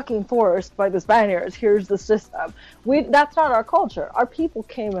fucking forced by the Spaniards. Here's the system. That's not our culture. Our people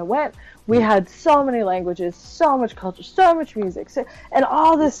came and went. We had so many languages, so much culture, so much music, and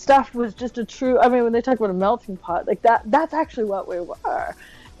all this stuff was just a true. I mean, when they talk about a melting pot, like that's actually what we were.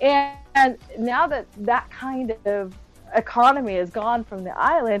 And now that kind of economy is gone from the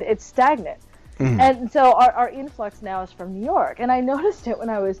island, it's stagnant. And so our influx now is from New York. And I noticed it when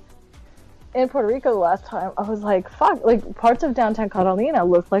I was in Puerto Rico the last time. I was like, fuck, like parts of downtown Catalina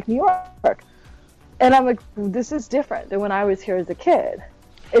look like New York. And I'm like, this is different than when I was here as a kid.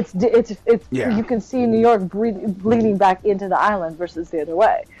 It's you can see New York bleeding back into the island versus the other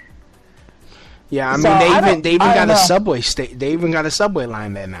way. Yeah, I mean, they even got a subway they even got a subway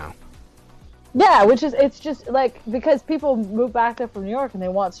line there now. Yeah, it's just like, because people move back there from New York and they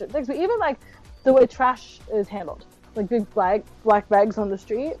want certain things, but even like the way trash is handled, like big black bags on the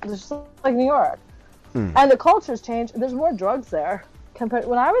street, it's just like New York. And the culture's changed. There's more drugs there compared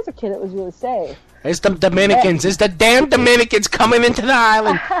when I was a kid, it was really safe. It's the Dominicans. It's the damn Dominicans coming into the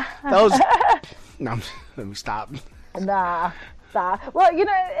island. Those. No, let me stop. Nah, stop. Well, you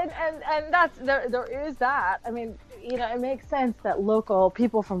know, and that's there is that. I mean, you know, it makes sense that local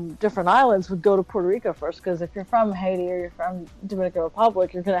people from different islands would go to Puerto Rico first, because if you're from Haiti or you're from Dominican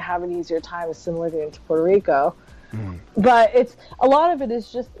Republic, you're going to have an easier time assimilating into Puerto Rico. But it's a lot of it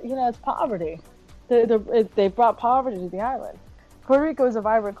is just, you know, it's poverty. They brought poverty to the island. Puerto Rico is a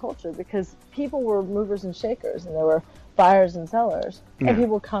vibrant culture because people were movers and shakers, and there were buyers and sellers, and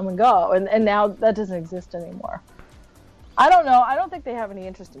people come and go, and now that doesn't exist anymore. I don't know. I don't think they have any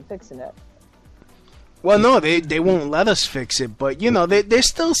interest in fixing it. Well, no, they won't let us fix it, but, you know, there's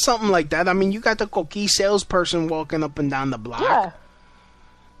still something like that. I mean, you got the coquille salesperson walking up and down the block. Yeah.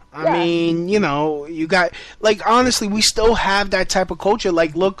 I mean, you know, you got, like, honestly, we still have that type of culture.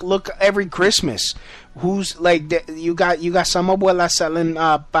 Like, look, every Christmas, who's, like, you got some abuelas selling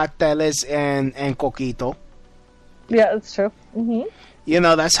pasteles and coquito. Yeah, that's true. Mm-hmm. You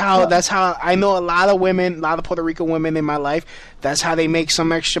know, that's how I know a lot of women, a lot of Puerto Rican women in my life. That's how they make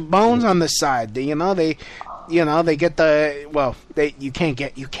some extra bones on the side. They get you can't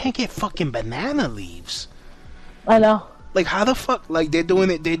get fucking banana leaves. I know. Like, how the fuck, like, they're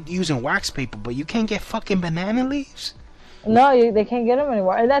using wax paper, but you can't get fucking banana leaves? No, they can't get them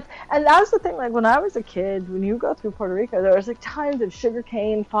anymore. And that's the thing, like, when I was a kid, when you go through Puerto Rico, there was, like, tons of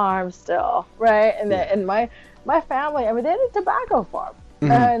sugarcane farms still, right? And my family, I mean, they had a tobacco farm.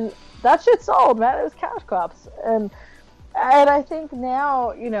 Mm-hmm. And that shit sold, man. It was cash crops. And I think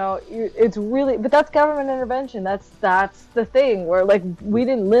now, you know, it's really, but that's government intervention. That's the thing where, like, we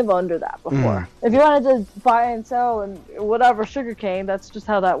didn't live under that before. If you wanted to buy and sell and whatever sugarcane, that's just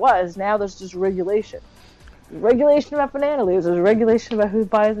how that was. Now there's just regulation. Regulation about banana leaves. There's regulation about who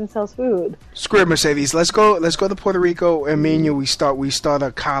buys and sells food. Screw it, Mercedes. Let's go to Puerto Rico, and me and you, we start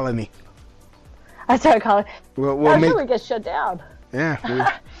a colony. I started calling. We'll we get shut down.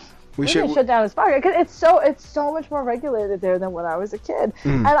 Yeah. We should shut down as far, because it's so much more regulated there than when I was a kid.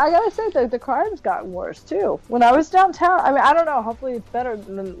 And I gotta say, the crime's gotten worse too. When I was downtown, I mean, I don't know. Hopefully, it's better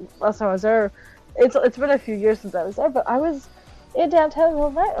than last time I was there. It's been a few years since I was there, but I was in downtown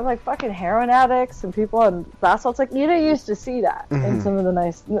all night. I'm like fucking heroin addicts and people on bath salts. Like, you didn't used to see that in some of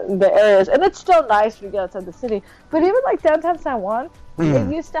the areas, and it's still nice when you get outside the city. But even like downtown San Juan.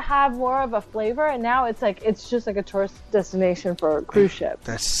 It used to have more of a flavor, and now it's just like a tourist destination for cruise ships.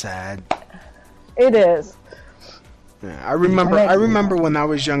 That's sad. It is. Yeah, I remember when I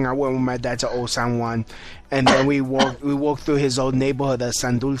was young, I went with my dad to Old San Juan, and then we walked through his old neighborhood of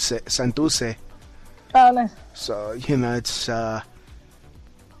San Dulce. Oh, nice. So, you know, it's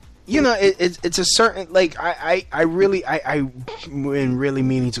it's a certain, like, I really been really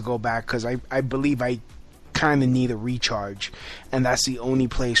meaning to go back, because I believe I kind of need a recharge, and that's the only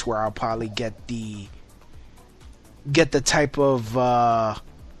place where I'll probably get the type of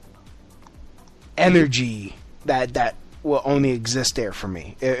energy that will only exist there for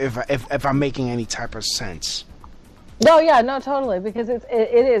me, if I'm making any type of sense. No, yeah, no, totally, because it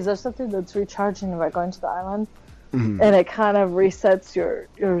is. There's something that's recharging about going to the island, and it kind of resets your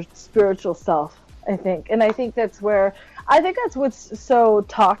spiritual self, I think. And I think that's what's so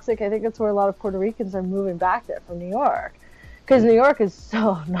toxic. I think that's where a lot of Puerto Ricans are moving back there from New York, because New York is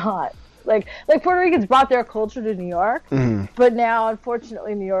so not like Puerto Ricans brought their culture to New York, but now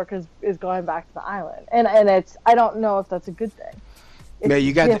unfortunately New York is going back to the island, and it's, I don't know if that's a good thing. Yeah,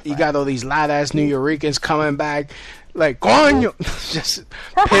 you got all these loud ass New Yorkers coming back, like, coño, just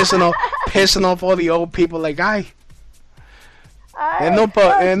pissing off all the old people, like, ay.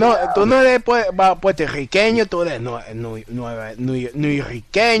 Tú no eres puertorriqueño, tú eres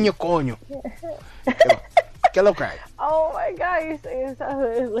nuyoriqueño, coño. ¿Qué lo cae? Oh my God, you say it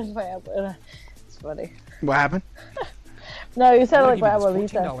sounds like my abuela. It's funny. What happened? No, you sound like my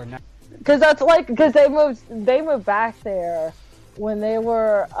abuelita. Because they moved back there when they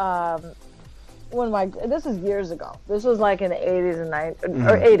were this is years ago. This was like in the 80s and 90s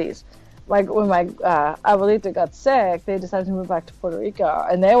or 80s. Like, when my abuelita got sick, they decided to move back to Puerto Rico,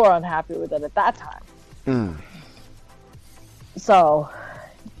 and they were unhappy with it at that time. So,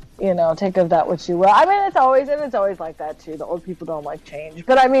 you know, take of that what you will. I mean, it's always like that too. The old people don't like change.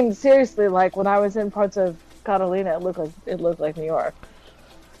 But I mean, seriously, like, when I was in parts of Catalina, it looked like New York.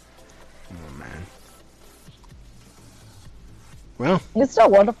 Oh man. Well, it's still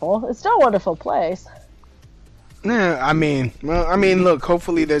wonderful. It's still a wonderful place. Yeah, I mean, look,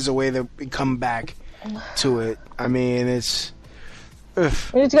 hopefully there's a way that we come back to it. I mean, it's... We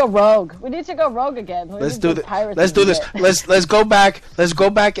need to go rogue. We need to go rogue again. Let's do this. Let's do this. Let's go back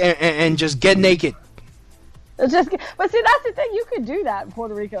and just get naked. It's just, but see, that's the thing. You could do that in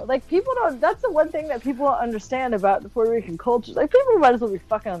Puerto Rico. Like, people don't. That's the one thing that people don't understand about the Puerto Rican culture. Like, people might as well be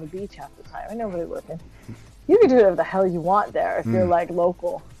fucking on the beach half the time. Ain't nobody looking. You can do whatever the hell you want there if you're like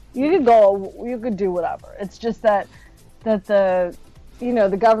local. You could go. You could do whatever. It's just that the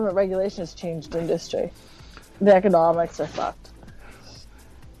the government regulation has changed industry. The economics are fucked.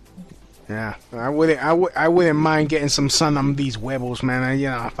 Yeah, I wouldn't mind getting some sun on these huevos,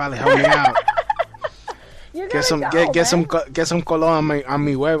 man. Probably help me out. Get some color on my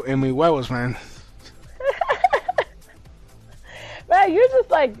huevos, man. Man, you're just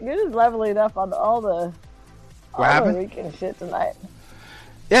leveling up on all the weekend shit tonight.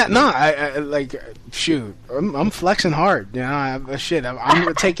 Yeah, no, I like shoot. I'm flexing hard. I'm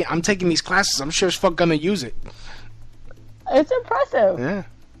taking these classes. I'm sure as fuck gonna use it. It's impressive.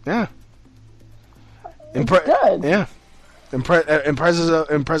 Yeah. Good. Yeah.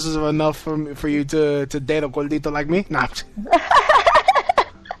 Impressive enough for you to date a gordito like me? Nah.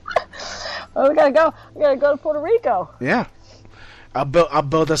 Well, we gotta go. We gotta go to Puerto Rico. Yeah. I'll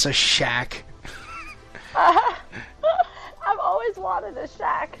build us a shack. I've always wanted a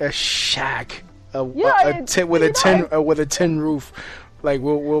shack. A shack. With a tin roof. Like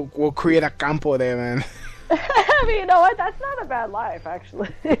we'll create a campo there, man. I mean, you know what? That's not a bad life, actually.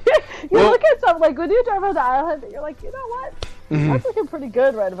 Look at something like when you drive on the island, you're like, you know what? That's looking pretty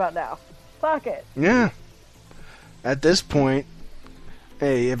good right about now. Fuck it. Yeah. At this point,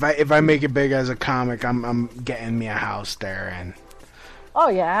 hey, if I make it big as a comic, I'm getting me a house there, and oh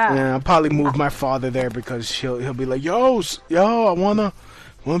yeah. Yeah, I'll probably move my father there because he'll be like, yo, I wanna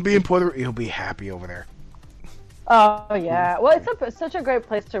be in Puerto Rico. He'll be happy over there. Oh yeah. Well, it's such a great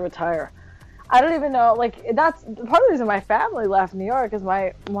place to retire. I don't even know, like, that's part of the reason my family left New York is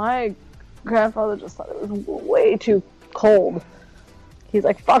my grandfather just thought it was way too cold. He's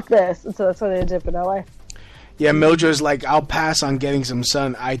like, fuck this. And so that's why they ended up in LA. Yeah, Mildred's like, I'll pass on getting some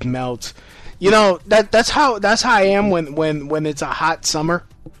sun. I'd melt. That's how I am when it's a hot summer.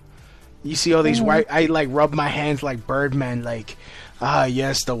 You see all these white, I like rub my hands like Birdman, like,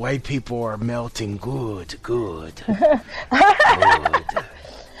 yes, the white people are melting. Good.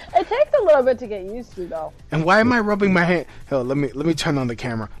 It takes a little bit to get used to, though. And why am I rubbing my hand? Hell, let me turn on the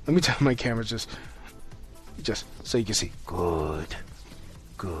camera. Let me turn my camera just so you can see. Good.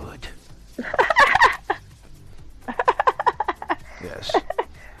 Yes.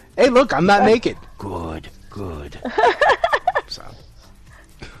 Hey, look, I'm not naked. Good. So.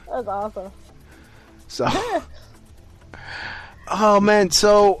 That's awesome. So. Oh man.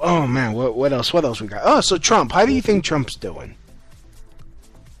 What else we got? Oh, so Trump. How do you think Trump's doing?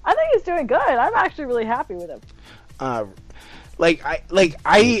 I think he's doing good. I'm actually really happy with him. I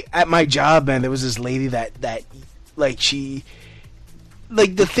at my job, man, there was this lady that she,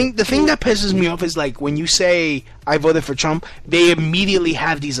 like, the thing that pisses me off is, like, when you say I voted for Trump, they immediately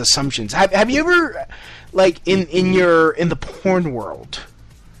have these assumptions. Have you ever, like, in the porn world,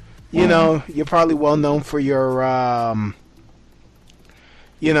 you're probably well known for your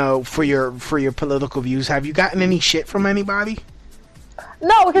for your political views. Have you gotten any shit from anybody?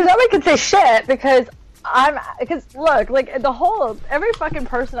 No, because nobody can say shit because look, like every fucking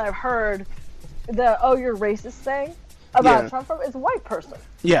person I've heard you're racist thing about Trump from is a white person.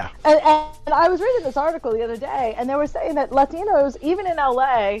 Yeah. And I was reading this article the other day and they were saying that Latinos, even in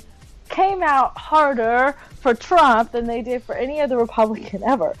LA, came out harder for Trump than they did for any other Republican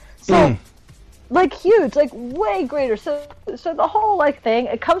ever. So like huge, like way greater. So the whole like thing,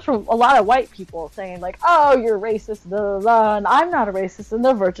 it comes from a lot of white people saying like, oh, you're racist, blah, blah, blah, and I'm not a racist, and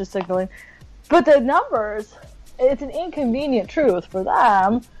they're virtue signaling. But the numbers, it's an inconvenient truth for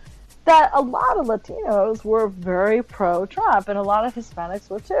them that a lot of Latinos were very pro-Trump, and a lot of Hispanics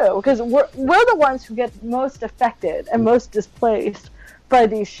were too, because we're the ones who get most affected and most displaced by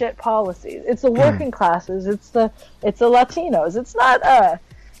these shit policies. It's the working classes, it's the Latinos. It's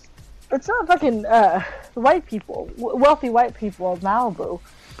not fucking white people, wealthy white people of Malibu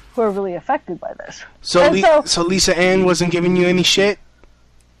who are really affected by this. So Lisa Ann wasn't giving you any shit?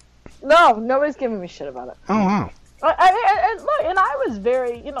 No, nobody's giving me shit about it. Oh, wow. I was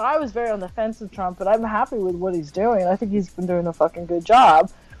very on the fence with Trump, but I'm happy with what he's doing. I think he's been doing a fucking good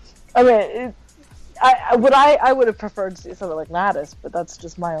job. I mean, I would have preferred to see something like Mattis, but that's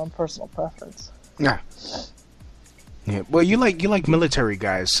just my own personal preference. Yeah. Yeah. Well, you like military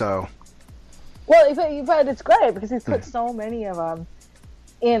guys, so. Well, but it's great because he's put so many of them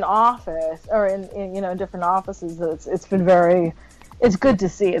in office or in different offices that it's been very. It's good to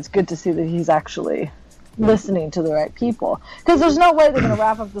see. It's good to see that he's actually listening to the right people. Because there's no way they're going to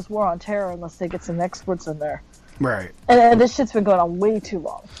wrap up this war on terror unless they get some experts in there Right. And this shit's been going on way too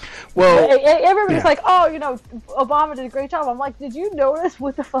long. Well, everybody's like, oh, Obama did a great job. I'm like, did you notice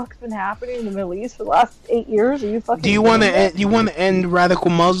what the fuck's been happening in the Middle East for the last 8 years? Are you fucking? Do you want to end radical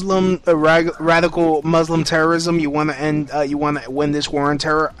Muslim terrorism? You want to end? You want to win this war on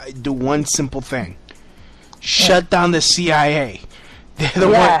terror? Do one simple thing: shut down the CIA.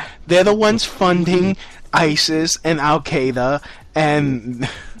 They're the ones funding ISIS and Al Qaeda, and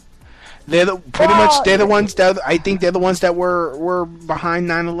they're the ones that I think they're the ones that were behind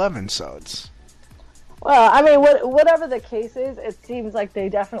 9/11. So it's. Well, I mean, whatever the case is, it seems like they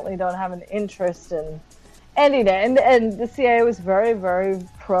definitely don't have an interest in ending it, and the CIA was very, very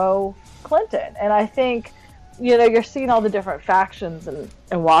pro Clinton, and I think. You're seeing all the different factions in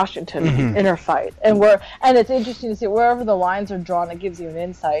Washington interfight, and it's interesting to see wherever the lines are drawn. It gives you an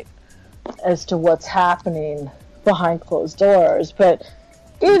insight as to what's happening behind closed doors. But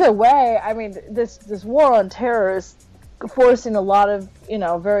either way, I mean, this war on terror is forcing a lot of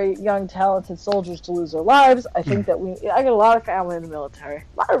very young, talented soldiers to lose their lives. I think that I got a lot of family in the military.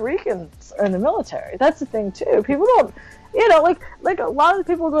 A lot of Ricans are in the military. That's the thing too. People don't. Like a lot of the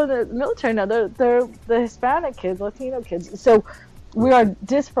people who go to the military now, they're the Hispanic kids, Latino kids. So we are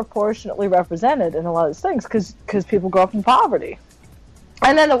disproportionately represented in a lot of these things because people grow up in poverty,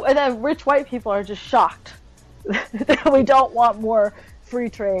 and then rich white people are just shocked that we don't want more free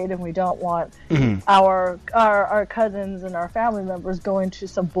trade and we don't want our cousins and our family members going to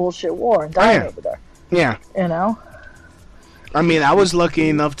some bullshit war and dying over there. Yeah, I mean, I was lucky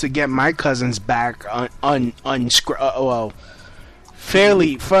enough to get my cousins back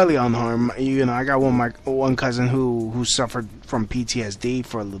fairly unharmed. I got one cousin who suffered from PTSD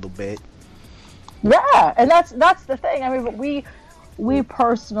for a little bit. Yeah, and that's the thing. I mean, but we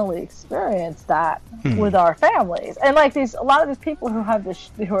personally experienced that with our families, and like a lot of these people who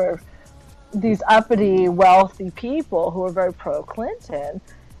are these uppity, wealthy people who are very pro Clinton.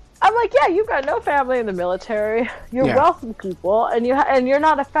 I'm like, yeah, you've got no family in the military. You're wealthy people, and you're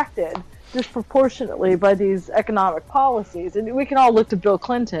not affected disproportionately by these economic policies. And we can all look to Bill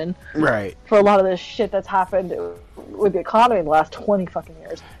Clinton, right, for a lot of this shit that's happened with the economy in the last 20 fucking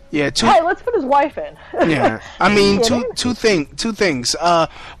years. Yeah. Hey, let's put his wife in. Yeah. I mean, two things.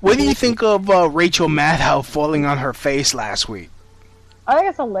 What do you think of Rachel Maddow falling on her face last week? I think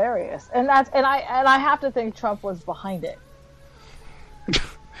it's hilarious, and I have to think Trump was behind it.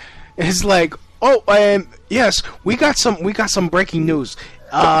 It's like, and yes, we got some breaking news.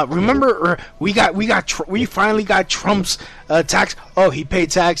 Remember, we finally got Trump's tax. Oh, he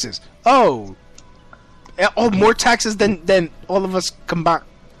paid taxes. Oh, more taxes than all of us combined.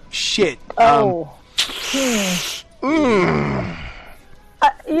 Shit. You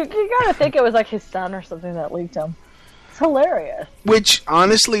gotta think it was like his son or something that leaked him. It's hilarious. Which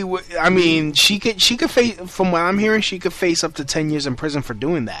honestly, I mean, she could face. From what I'm hearing, she could face up to 10 years in prison for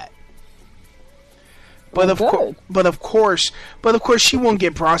doing that. But of course, she won't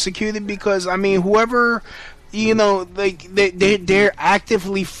get prosecuted because I mean, whoever, they're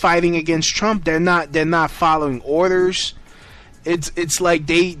actively fighting against Trump. They're not following orders. It's like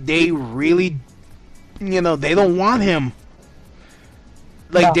they really, they don't want him.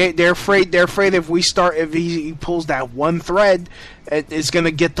 Like they're afraid if he pulls that one thread, it's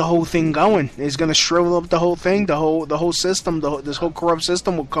gonna get the whole thing going. It's gonna shrivel up the whole thing. The whole system. This whole corrupt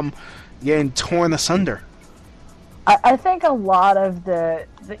system will come getting torn asunder. I think a lot of I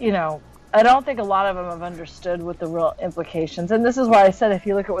don't think a lot of them have understood what the real implications. And this is why I said if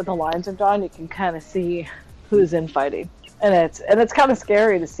you look at what the lines are drawn, you can kind of see who's infighting, and it's kind of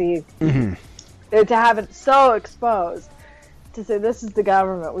scary to see to have it so exposed. To say this is the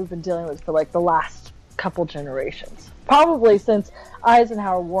government we've been dealing with for like the last couple generations, probably since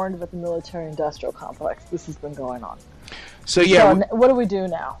Eisenhower warned about the military-industrial complex. This has been going on. So yeah, what do we do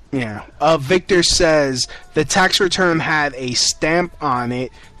now? Yeah, Victor says the tax return had a stamp on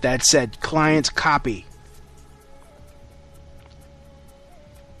it that said "client copy."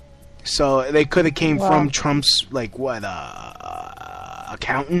 So they could have came from Trump's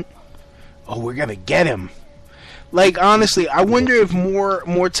accountant. Oh, we're gonna get him. Like honestly, I wonder if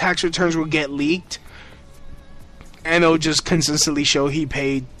more tax returns will get leaked, and it'll just consistently show he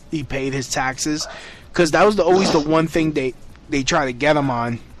paid his taxes. Because that was always the one thing they try to get him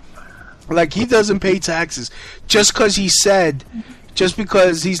on. Like, he doesn't pay taxes. Just because he's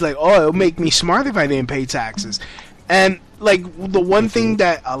like, oh, it'll make me smart if I didn't pay taxes. And, like, the one thing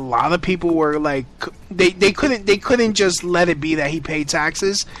that a lot of people were, like, they couldn't just let it be that he paid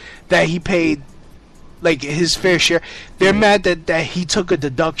taxes, that he paid, like, his fair share. They're mad that he took a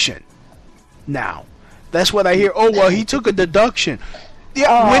deduction now. That's what I hear. Oh, well, he took a deduction.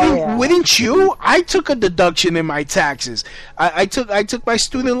 Yeah, wouldn't you? I took a deduction in my taxes. I took my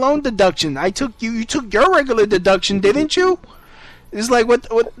student loan deduction. You took your regular deduction, didn't you? It's like, what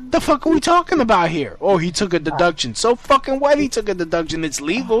the fuck are we talking about here? Oh, he took a deduction. So fucking what? He took a deduction. It's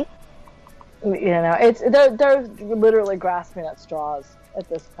legal. You know, they're literally grasping at straws at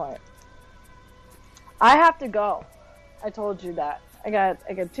this point. I have to go. I told you that. I got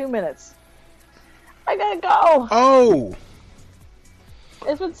 2 minutes. I gotta go. Oh.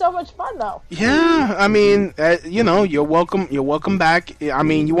 It's been so much fun, though. Yeah, I mean, you're welcome. You're welcome back. I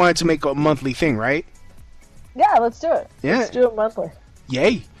mean, you wanted to make a monthly thing, right? Yeah, let's do it. Yeah. Let's do it monthly.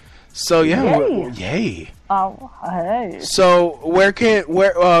 Yay. So yeah, yay. Oh, hey. So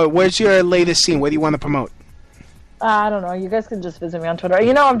where's your latest scene? What do you want to promote? I don't know. You guys can just visit me on Twitter.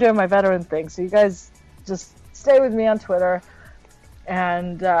 You know I'm doing my veteran thing, so you guys just stay with me on Twitter,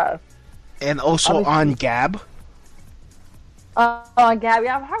 and also on Gab. On Gab,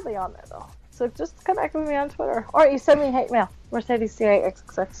 yeah, I'm hardly on there though. So just connect with me on Twitter, or you send me hate mail. Mercedes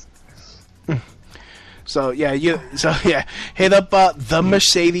CAXXX. So yeah, hit up the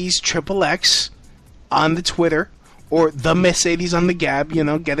Mercedes XXX on the Twitter, or the Mercedes on the Gab. You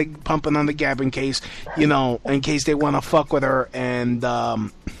know, get it pumping on the Gab in case they want to fuck with her and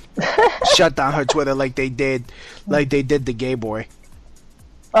shut down her Twitter like they did the gay boy.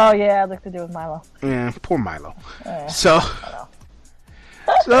 Oh yeah, I'd like to do with Milo. Yeah, poor Milo. So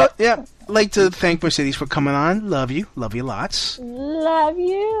yeah, I'd like to thank Mercedes for coming on. Love you lots. Love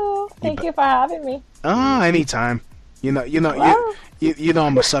you. Thank you for having me. Oh, anytime. You know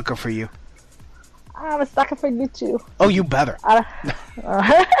I'm a sucker for you. I'm a sucker for you too. Oh, you better. All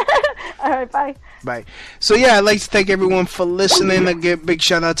right, bye. Bye. So yeah, I'd like to thank everyone for listening. I give a big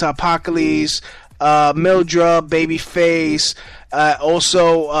shout out to Apocalypse, Mildred, Babyface,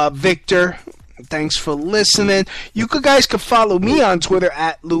 also Victor. Thanks for listening. You guys can follow me on Twitter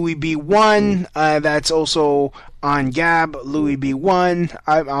at LouisB1. That's also on Gab, LouisB1.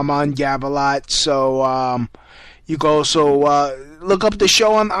 I'm on Gab a lot, so you can also look up the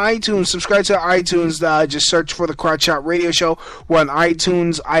show on iTunes. Subscribe to iTunes. Just search for the Crotch Shot Radio Show. We're on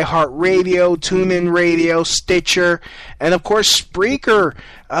iTunes, iHeartRadio, TuneIn Radio, Stitcher, and of course Spreaker.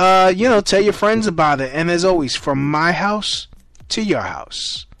 Tell your friends about it. And as always, from my house to your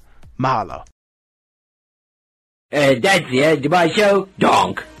house, mahalo. That's the end of my show.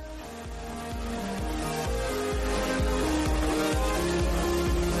 Donk.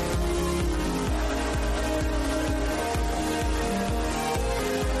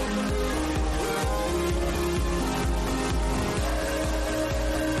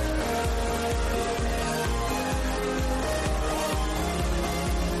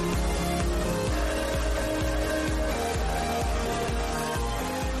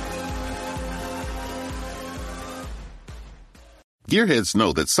 Gearheads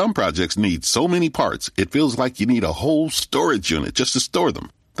know that some projects need so many parts, it feels like you need a whole storage unit just to store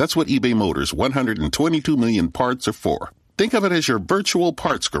them. That's what eBay Motors' 122 million parts are for. Think of it as your virtual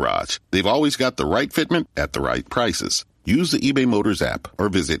parts garage. They've always got the right fitment at the right prices. Use the eBay Motors app or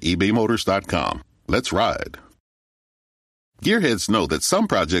visit ebaymotors.com. Let's ride. Gearheads know that some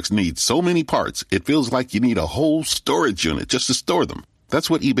projects need so many parts, it feels like you need a whole storage unit just to store them. That's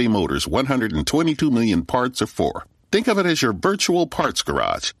what eBay Motors' 122 million parts are for. Think of it as your virtual parts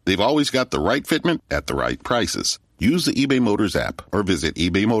garage. They've always got the right fitment at the right prices. Use the eBay Motors app or visit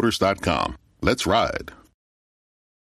ebaymotors.com. Let's ride.